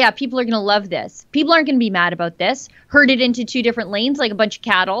 Yeah. People are going to love this. People aren't going to be mad about this. Herd it into two different lanes like a bunch of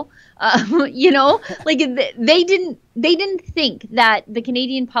cattle. Like they didn't think that the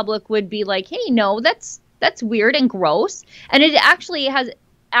Canadian public would be like, hey, no, that's weird and gross. And it actually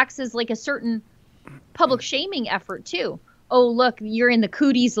acts as like a certain public shaming effort too. Oh, look, you're in the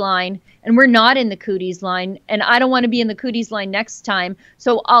cooties line and we're not in the cooties line. And I don't want to be in the cooties line next time.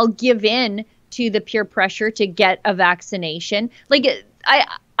 So I'll give in to the peer pressure to get a vaccination. Like,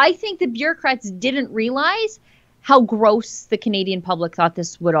 I think the bureaucrats didn't realize how gross the Canadian public thought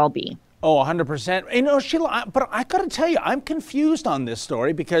this would all be. Oh, 100%. Sheila, but I got to tell you, I'm confused on this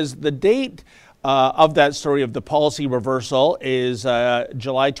story because the date of that story of the policy reversal is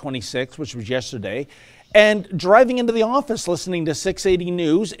July 26th, which was yesterday. And driving into the office, listening to 680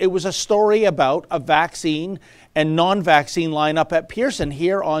 News, it was a story about a vaccine and non-vaccine lineup at Pearson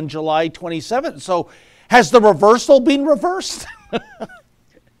here on July 27th. So has the reversal been reversed?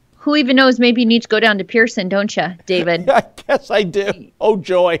 Who even knows? Maybe you need to go down to Pearson, don't you, David? I guess I do. Oh,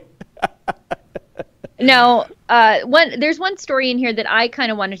 joy. Now, there's one story in here that I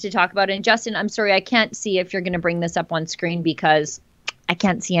kind of wanted to talk about. And Justin, I'm sorry, I can't see if you're going to bring this up on screen because I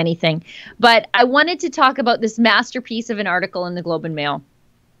can't see anything. But I wanted to talk about this masterpiece of an article in the Globe and Mail.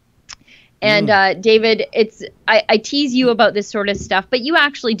 And David, I tease you about this sort of stuff, but you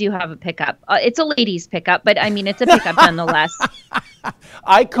actually do have a pickup. It's a ladies' pickup, but I mean, it's a pickup nonetheless.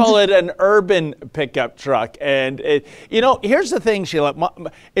 I call it an urban pickup truck. And, here's the thing, Sheila.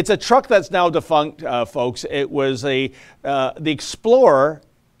 It's a truck that's now defunct, folks. It was the Explorer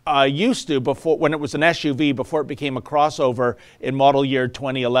used to, before, when it was an SUV, before it became a crossover in model year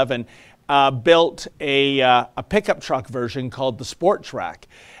 2011, built a pickup truck version called the Sport Track.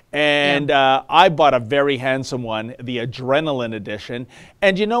 And I bought a very handsome one, the Adrenaline Edition.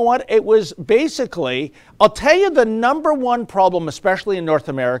 And you know what? It was basically, I'll tell you the number one problem, especially in North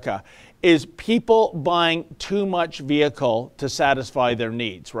America, is people buying too much vehicle to satisfy their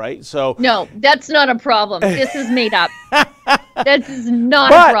needs, right? So no, that's not a problem. This is made up. This is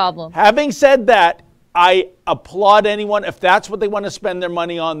not a problem. Having said that, I applaud anyone. If that's what they want to spend their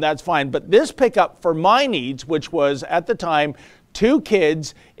money on, that's fine. But this pickup for my needs, which was at the time 2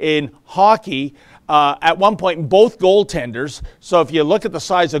 kids in hockey, at one point both goaltenders. So if you look at the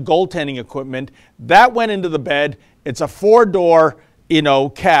size of goaltending equipment, that went into the bed. It's a 4-door,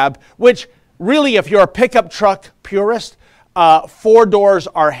 cab, which really, if you're a pickup truck purist, 4 doors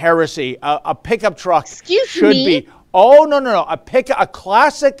are heresy. A pickup truck should be. Oh, no. A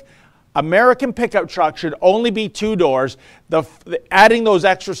classic American pickup truck should only be 2 doors. Adding those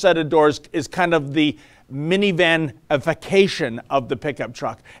extra set of doors is kind of the minivanification of the pickup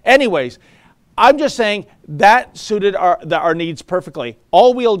truck. Anyways, I'm just saying that suited our needs perfectly.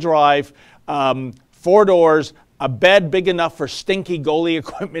 All-wheel drive, 4 doors, a bed big enough for stinky goalie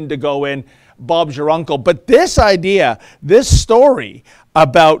equipment to go in. Bob's your uncle. But this story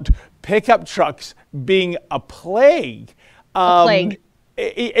about pickup trucks being a plague.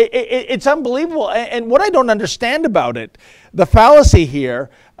 It's unbelievable. And what I don't understand about it, the fallacy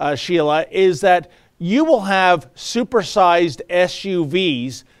here, Sheila, is that you will have supersized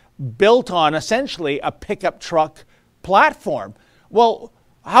SUVs built on essentially a pickup truck platform. Well,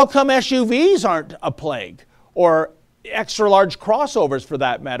 how come SUVs aren't a plague? Or extra large crossovers for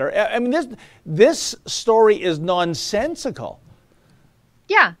that matter? I mean, this story is nonsensical.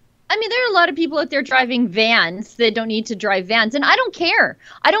 Yeah. I mean, there are a lot of people out there driving vans that don't need to drive vans. And I don't care.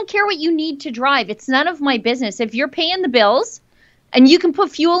 I don't care what you need to drive. It's none of my business. If you're paying the bills and you can put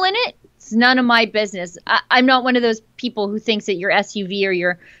fuel in it, it's none of my business. I'm not one of those people who thinks that your SUV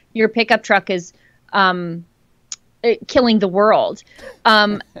or your pickup truck is killing the world.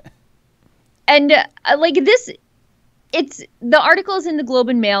 And like this, the article is in the Globe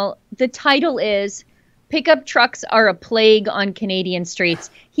and Mail. The title is "Pickup Trucks Are a Plague on Canadian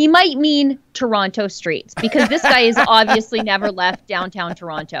Streets." He might mean Toronto streets because this guy has obviously never left downtown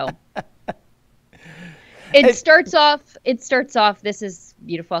Toronto. It starts off, this is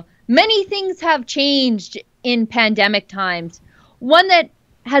beautiful. Many things have changed in pandemic times. One that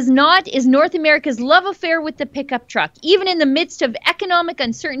has not is North America's love affair with the pickup truck. Even in the midst of economic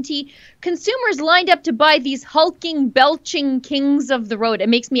uncertainty, consumers lined up to buy these hulking, belching kings of the road. It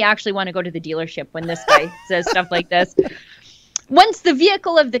makes me actually want to go to the dealership when this guy says stuff like this. Once the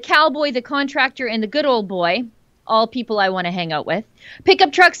vehicle of the cowboy, the contractor, and the good old boy, all people I want to hang out with,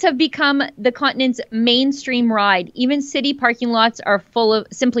 pickup trucks have become the continent's mainstream ride. Even city parking lots are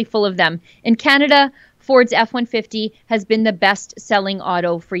simply full of them. In Canada, Ford's F-150 has been the best-selling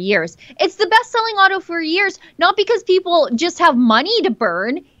auto for years. It's the best-selling auto for years, not because people just have money to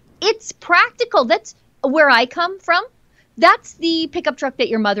burn. It's practical. That's where I come from. That's the pickup truck that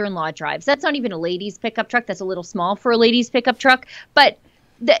your mother-in-law drives. That's not even a lady's pickup truck. That's a little small for a lady's pickup truck. But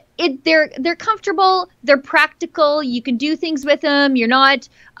they're comfortable. They're practical. You can do things with them. You're not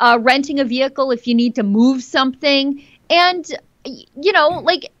renting a vehicle if you need to move something. And,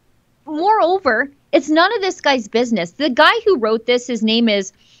 moreover, it's none of this guy's business. The guy who wrote this, his name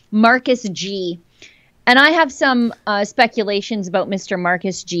is Marcus G. And I have some speculations about Mr.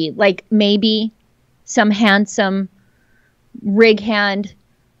 Marcus G. Like maybe some handsome rig hand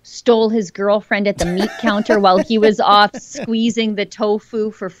stole his girlfriend at the meat counter while he was off squeezing the tofu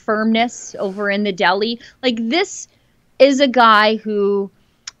for firmness over in the deli. Like, this is a guy who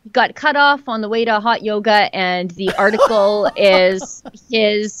got cut off on the way to hot yoga, and the article is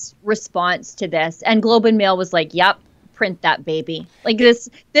his response to this. And Globe and Mail was like, yep, print that baby. Like, this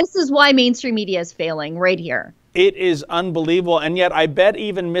is why mainstream media is failing right here. It is unbelievable. And yet I bet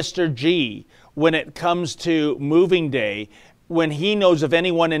even Mr. G, when it comes to moving day, when he knows of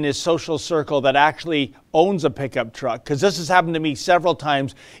anyone in his social circle that actually owns a pickup truck, because this has happened to me several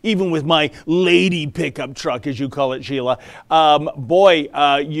times, even with my lady pickup truck, as you call it, Sheila.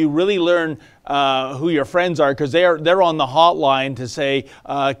 You really learn who your friends are, because they're on the hotline to say,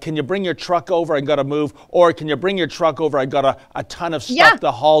 can you bring your truck over? I got to move. Or can you bring your truck over? I got a ton of stuff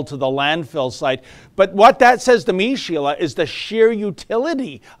to haul to the landfill site. But what that says to me, Sheila, is the sheer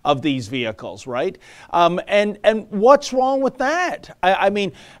utility of these vehicles, right? And what's wrong with that? I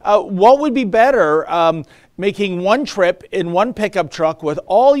mean, what would be better? Making one trip in one pickup truck with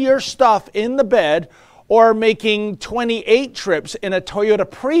all your stuff in the bed, or making 28 trips in a Toyota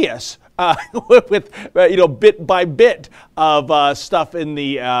Prius with bit by bit of stuff in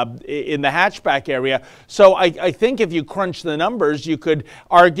the hatchback area. So I think if you crunch the numbers, you could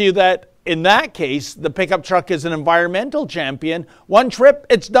argue that in that case, the pickup truck is an environmental champion. One trip,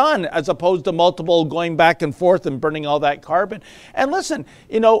 it's done, as opposed to multiple going back and forth and burning all that carbon. And listen,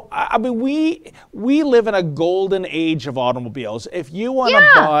 I mean, we live in a golden age of automobiles. If you want to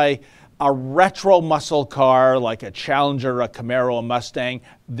buy a retro muscle car like a Challenger, a Camaro, a Mustang,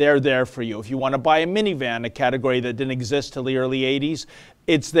 they're there for you. If you want to buy a minivan, a category that didn't exist till the early 80s,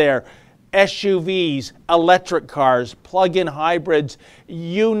 it's there. SUVs, electric cars, plug-in hybrids,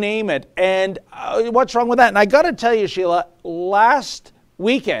 you name it. And what's wrong with that? And I got to tell you, Sheila, last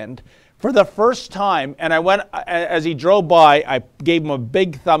weekend, for the first time, and I went, as he drove by, I gave him a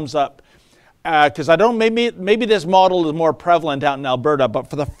big thumbs up, because I don't, maybe this model is more prevalent out in Alberta, but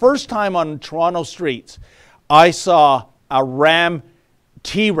for the first time on Toronto streets, I saw a Ram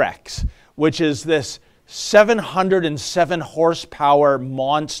T-Rex, which is this 707 horsepower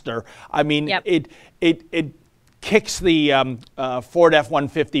monster. I mean, it kicks the Ford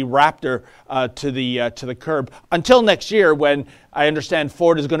F-150 Raptor to the curb until next year, when I understand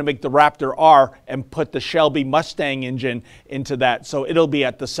Ford is going to make the Raptor R and put the Shelby Mustang engine into that. So it'll be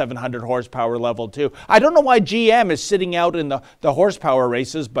at the 700 horsepower level too. I don't know why GM is sitting out in the horsepower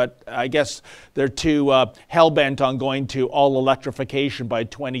races, but I guess they're too hell-bent on going to all electrification by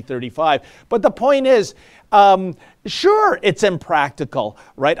 2035. But the point is, sure, it's impractical,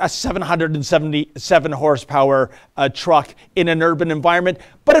 right? A 777 horsepower truck in an urban environment.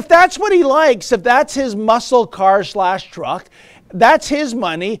 But if that's what he likes, if that's his muscle car / truck, that's his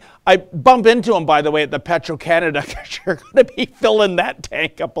money. I bump into him, by the way, at the Petro-Canada, because you're going to be filling that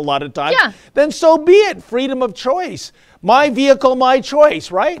tank up a lot of times. Yeah. Then so be it. Freedom of choice. My vehicle, my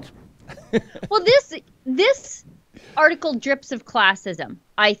choice, right? Well, this article drips of classism,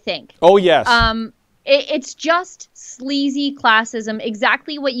 I think. Oh, yes. It's just sleazy classism,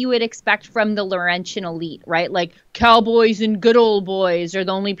 exactly what you would expect from the Laurentian elite, right? Like, cowboys and good old boys are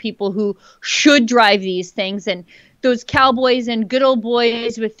the only people who should drive these things. And those cowboys and good old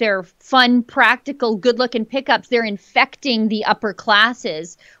boys with their fun, practical, good-looking pickups, they're infecting the upper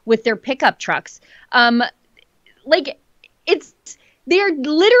classes with their pickup trucks. They're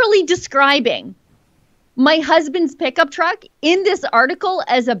literally describing my husband's pickup truck in this article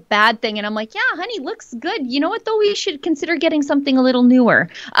as a bad thing. And I'm like, yeah, honey, looks good. You know what, though? We should consider getting something a little newer.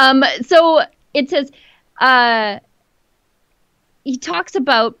 So it says, he talks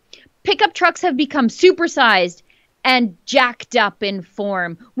about pickup trucks have become supersized and jacked up in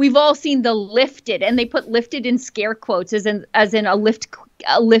form. We've all seen the lifted, and they put lifted in scare quotes as in a lift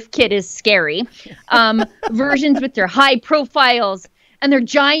lift kit is scary. Versions with their high profiles and their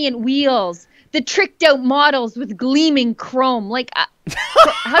giant wheels, the tricked out models with gleaming chrome. Like,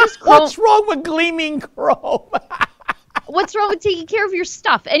 how does chrome? What's wrong with gleaming chrome? What's wrong with taking care of your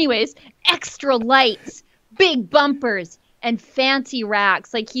stuff? Anyways, extra lights, big bumpers, and fancy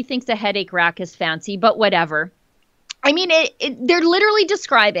racks. Like, he thinks a headache rack is fancy, but whatever. I mean, they're literally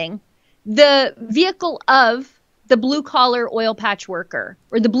describing the vehicle of the blue-collar oil patch worker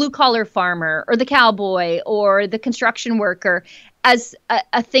or the blue-collar farmer or the cowboy or the construction worker as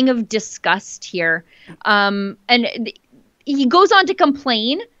a thing of disgust here. And he goes on to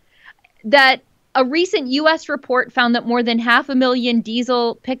complain that a recent U.S. report found that more than 500,000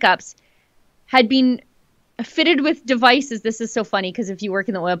 diesel pickups had been fitted with devices. This is so funny because if you work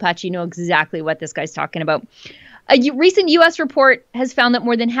in the oil patch, you know exactly what this guy's talking about. A recent U.S. report has found that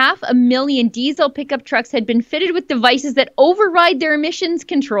more than 500,000 diesel pickup trucks had been fitted with devices that override their emissions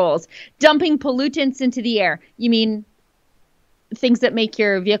controls, dumping pollutants into the air. You mean things that make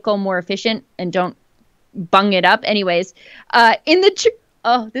your vehicle more efficient and don't bung it up? Anyways,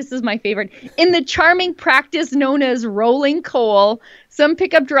 this is my favorite. In the charming practice known as rolling coal, some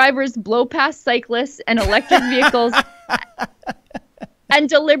pickup drivers blow past cyclists and electric vehicles and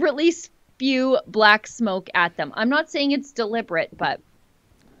deliberately spew black smoke at them. I'm not saying it's deliberate, but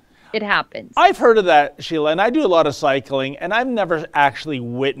it happens. I've heard of that, Sheila, and I do a lot of cycling, and I've never actually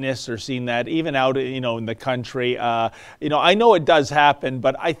witnessed or seen that, even out, in the country. I know it does happen,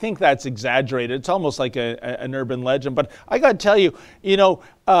 but I think that's exaggerated. It's almost like an urban legend. But I got to tell you,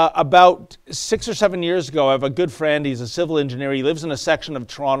 about 6 or 7 years ago, I have a good friend. He's a civil engineer. He lives in a section of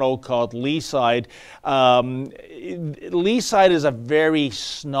Toronto called Leaside. Leaside is a very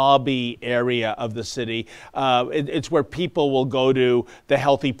snobby area of the city. It's where people will go to the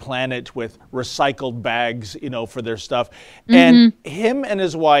Healthy Planet with recycled bags, for their stuff. Mm-hmm. And him and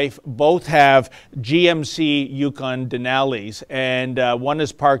his wife both have GMC Yukon Denali's, and one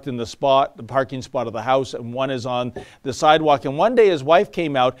is parked in the parking spot of the house, and one is on the sidewalk. And one day his wife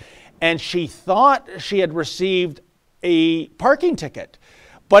came out, and she thought she had received a parking ticket,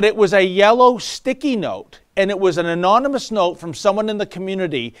 but it was a yellow sticky note. And it was an anonymous note from someone in the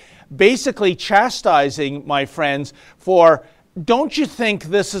community basically chastising my friends for, don't you think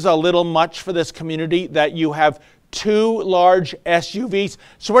this is a little much for this community that you have 2 large SUVs?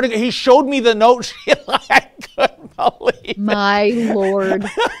 So he showed me the note, Sheila. I couldn't believe it. My Lord.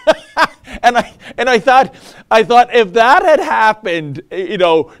 And I thought if that had happened,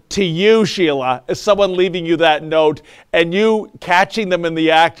 to you, Sheila, as someone leaving you that note and you catching them in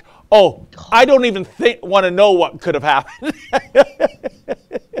the act, I don't even want to know what could have happened.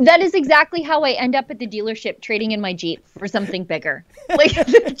 That is exactly how I end up at the dealership trading in my Jeep for something bigger. Like,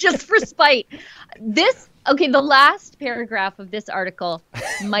 just for spite. The last paragraph of this article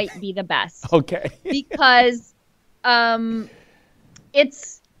might be the best. Okay. Because they're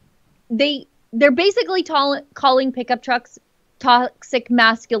basically calling pickup trucks toxic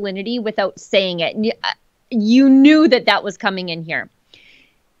masculinity without saying it. And you knew that was coming in here.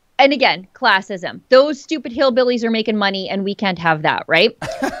 And again, classism. Those stupid hillbillies are making money and we can't have that, right?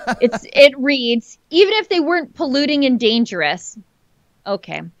 It reads, even if they weren't polluting and dangerous,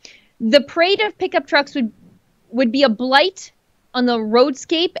 okay, the parade of pickup trucks would be a blight on the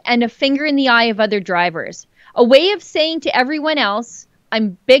roadscape and a finger in the eye of other drivers. A way of saying to everyone else,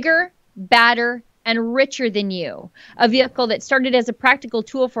 I'm bigger, badder, and richer than you. A vehicle that started as a practical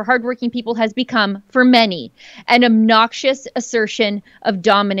tool for hardworking people has become, for many, an obnoxious assertion of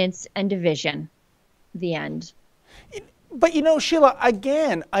dominance and division. The end. But Sheila,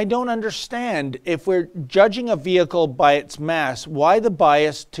 again, I don't understand. If we're judging a vehicle by its mass, why the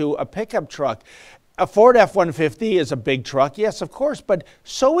bias to a pickup truck? A Ford F-150 is a big truck, yes, of course, but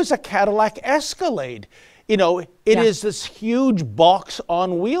so is a Cadillac Escalade. It is this huge box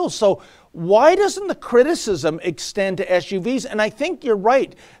on wheels. So why doesn't the criticism extend to SUVs? And I think you're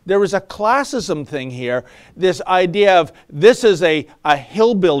right. There is a classism thing here. This idea of this is a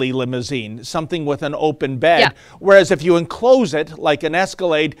hillbilly limousine, something with an open bed. Yeah. Whereas if you enclose it like an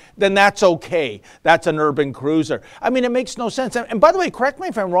Escalade, then that's okay. That's an urban cruiser. I mean, it makes no sense. And by the way, correct me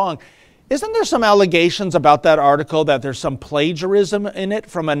if I'm wrong, isn't there some allegations about that article that there's some plagiarism in it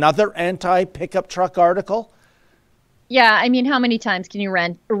from another anti-pickup truck article? Yeah, I mean, how many times can you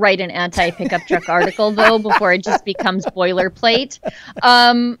write an anti-pickup truck article, though, before it just becomes boilerplate?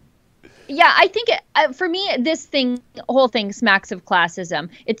 Yeah, I think for me, whole thing smacks of classism.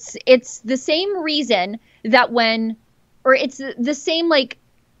 It's the same reason that it's the same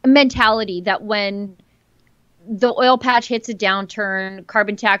mentality that when the oil patch hits a downturn,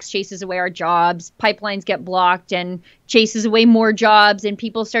 carbon tax chases away our jobs, pipelines get blocked and chases away more jobs, and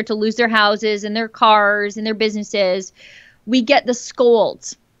people start to lose their houses and their cars and their businesses. We get the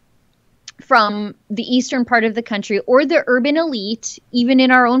scolds from the eastern part of the country or the urban elite, even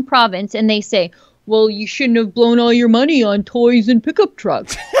in our own province, and they say, well, you shouldn't have blown all your money on toys and pickup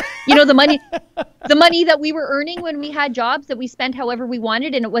trucks. You know, the money that we were earning when we had jobs that we spent however we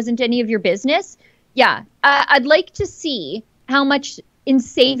wanted and it wasn't any of your business. Yeah, I'd like to see how much in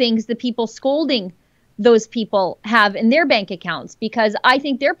savings the people scolding those people have in their bank accounts, because I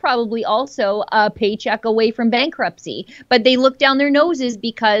think they're probably also a paycheck away from bankruptcy. But they look down their noses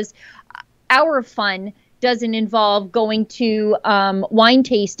because our fun doesn't involve going to wine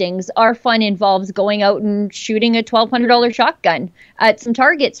tastings. Our fun involves going out and shooting a $1,200 shotgun at some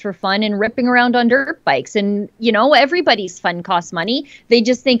targets for fun and ripping around on dirt bikes. And, you know, everybody's fun costs money. They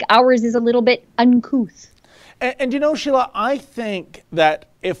just think ours is a little bit uncouth. And you know, Sheila, I think that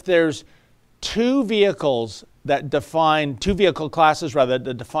if there's two vehicle classes rather,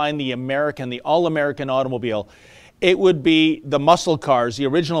 that define the all-American automobile, it would be the muscle cars, the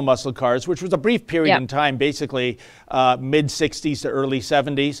original muscle cars, which was a brief period in time, basically mid-60s to early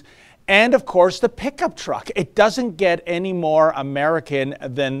 70s. And, of course, the pickup truck. It doesn't get any more American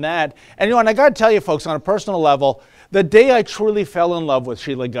than that. And, you know, and I got to tell you, folks, on a personal level, the day I truly fell in love with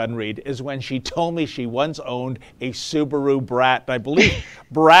Sheila Gunn Reid is when she told me she once owned a Subaru Brat. And I believe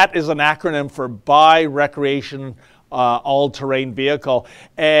Brat is an acronym for Buy Recreation all-terrain vehicle,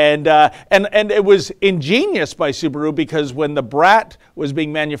 and it was ingenious by Subaru, because when the Brat was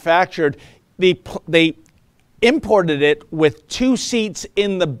being manufactured, they imported it with 2 seats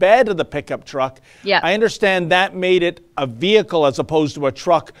in the bed of the pickup truck. Yeah, I understand that made it a vehicle as opposed to a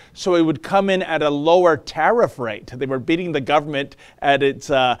truck, so it would come in at a lower tariff rate. They were beating the government at its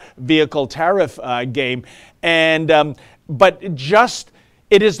vehicle tariff game, and but just.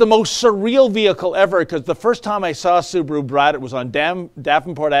 It is the most surreal vehicle ever, because the first time I saw a Subaru Brat, it was on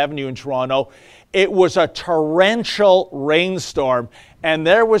Davenport Avenue in Toronto. It was a torrential rainstorm, and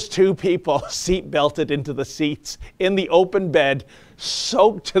there was 2 people seat belted into the seats in the open bed,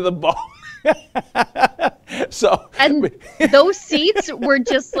 soaked to the bone. And those seats were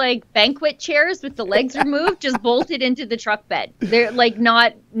just like banquet chairs with the legs removed, just bolted into the truck bed. They're like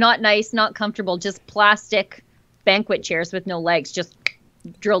not nice, not comfortable, just plastic banquet chairs with no legs, just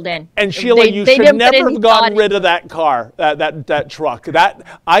drilled in. And Sheila, you should never have gotten rid of that car, that truck.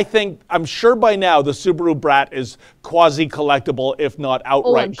 I'm sure by now the Subaru Brat is quasi-collectible, if not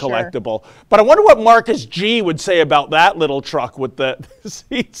outright collectible. Sure. But I wonder what Marcus G would say about that little truck with the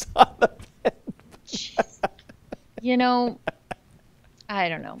seats on the bed. You know, I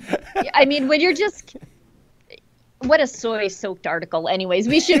don't know. I mean, when you're just... What a soy-soaked article. Anyways,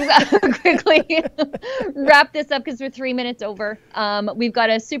 we should quickly wrap this up because we're 3 minutes over. We've got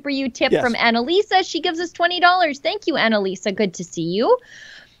a Super U tip from Annalisa. She gives us $20. Thank you, Annalisa. Good to see you.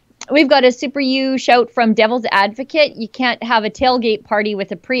 We've got a Super U shout from Devil's Advocate. You can't have a tailgate party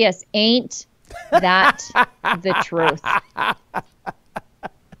with a Prius. Ain't that the truth?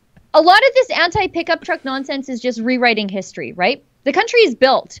 A lot of this anti-pickup truck nonsense is just rewriting history, right? The country is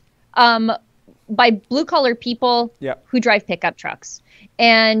built by blue-collar people who drive pickup trucks.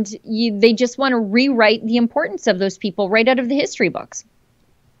 And they just want to rewrite the importance of those people right out of the history books.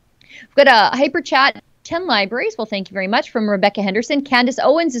 We've got a hyper chat, 10 libraries. Well, thank you very much, from Rebecca Henderson. Candace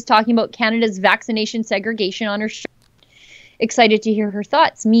Owens is talking about Canada's vaccination segregation on her show. Excited to hear her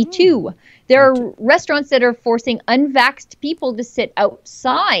thoughts. Me too. There are restaurants that are forcing unvaxxed people to sit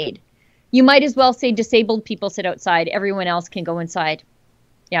outside. You might as well say disabled people sit outside. Everyone else can go inside.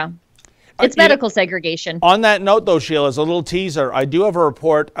 Yeah. It's medical segregation. On that note, though, Sheila, as a little teaser, I do have a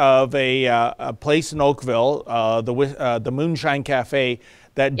report of a place in Oakville, the Moonshine Cafe,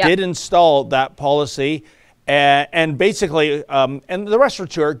 that did install that policy. And basically, and the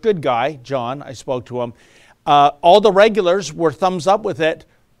restaurateur, good guy, John, I spoke to him, all the regulars were thumbs up with it,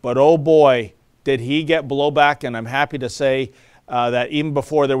 but oh boy, did he get blowback. And I'm happy to say that even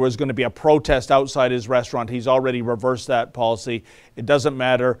before there was going to be a protest outside his restaurant, he's already reversed that policy. It doesn't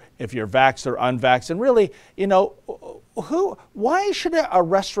matter if you're vaxxed or unvaxxed. And really, you know, why should a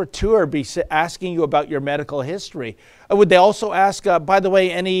restaurateur be asking you about your medical history? Would they also ask, by the way,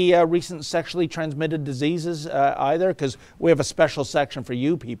 any recent sexually transmitted diseases either? Because we have a special section for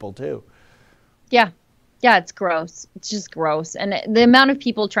you people too. Yeah. Yeah, it's gross. It's just gross. And the amount of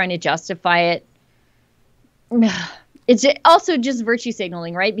people trying to justify it, it's also just virtue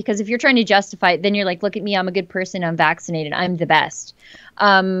signaling, right? Because if you're trying to justify it, then you're like, look at me, I'm a good person, I'm vaccinated, I'm the best.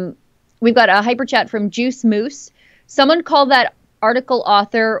 We've got a hyper chat from Juice Moose. Someone called that article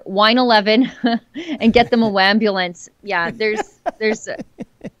author, Wine 11, and get them a ambulance. Yeah, there's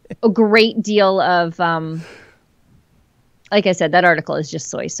a great deal of, like I said, that article is just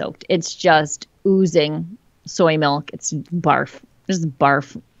soy soaked. It's just oozing soy milk. It's barf. Just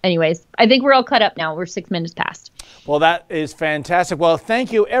barf. Anyways, I think we're all cut up now. We're 6 minutes past. Well, that is fantastic. Well,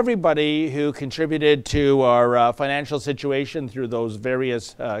 thank you, everybody who contributed to our financial situation through those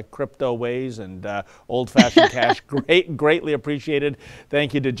various crypto ways and old-fashioned cash. Greatly appreciated.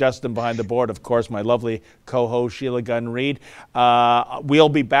 Thank you to Justin behind the board, of course, my lovely co-host, Sheila Gunn-Reid. We'll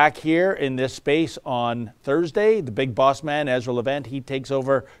be back here in this space on Thursday. The big boss man, Ezra Levant, he takes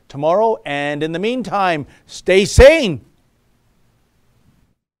over tomorrow. And in the meantime, stay sane.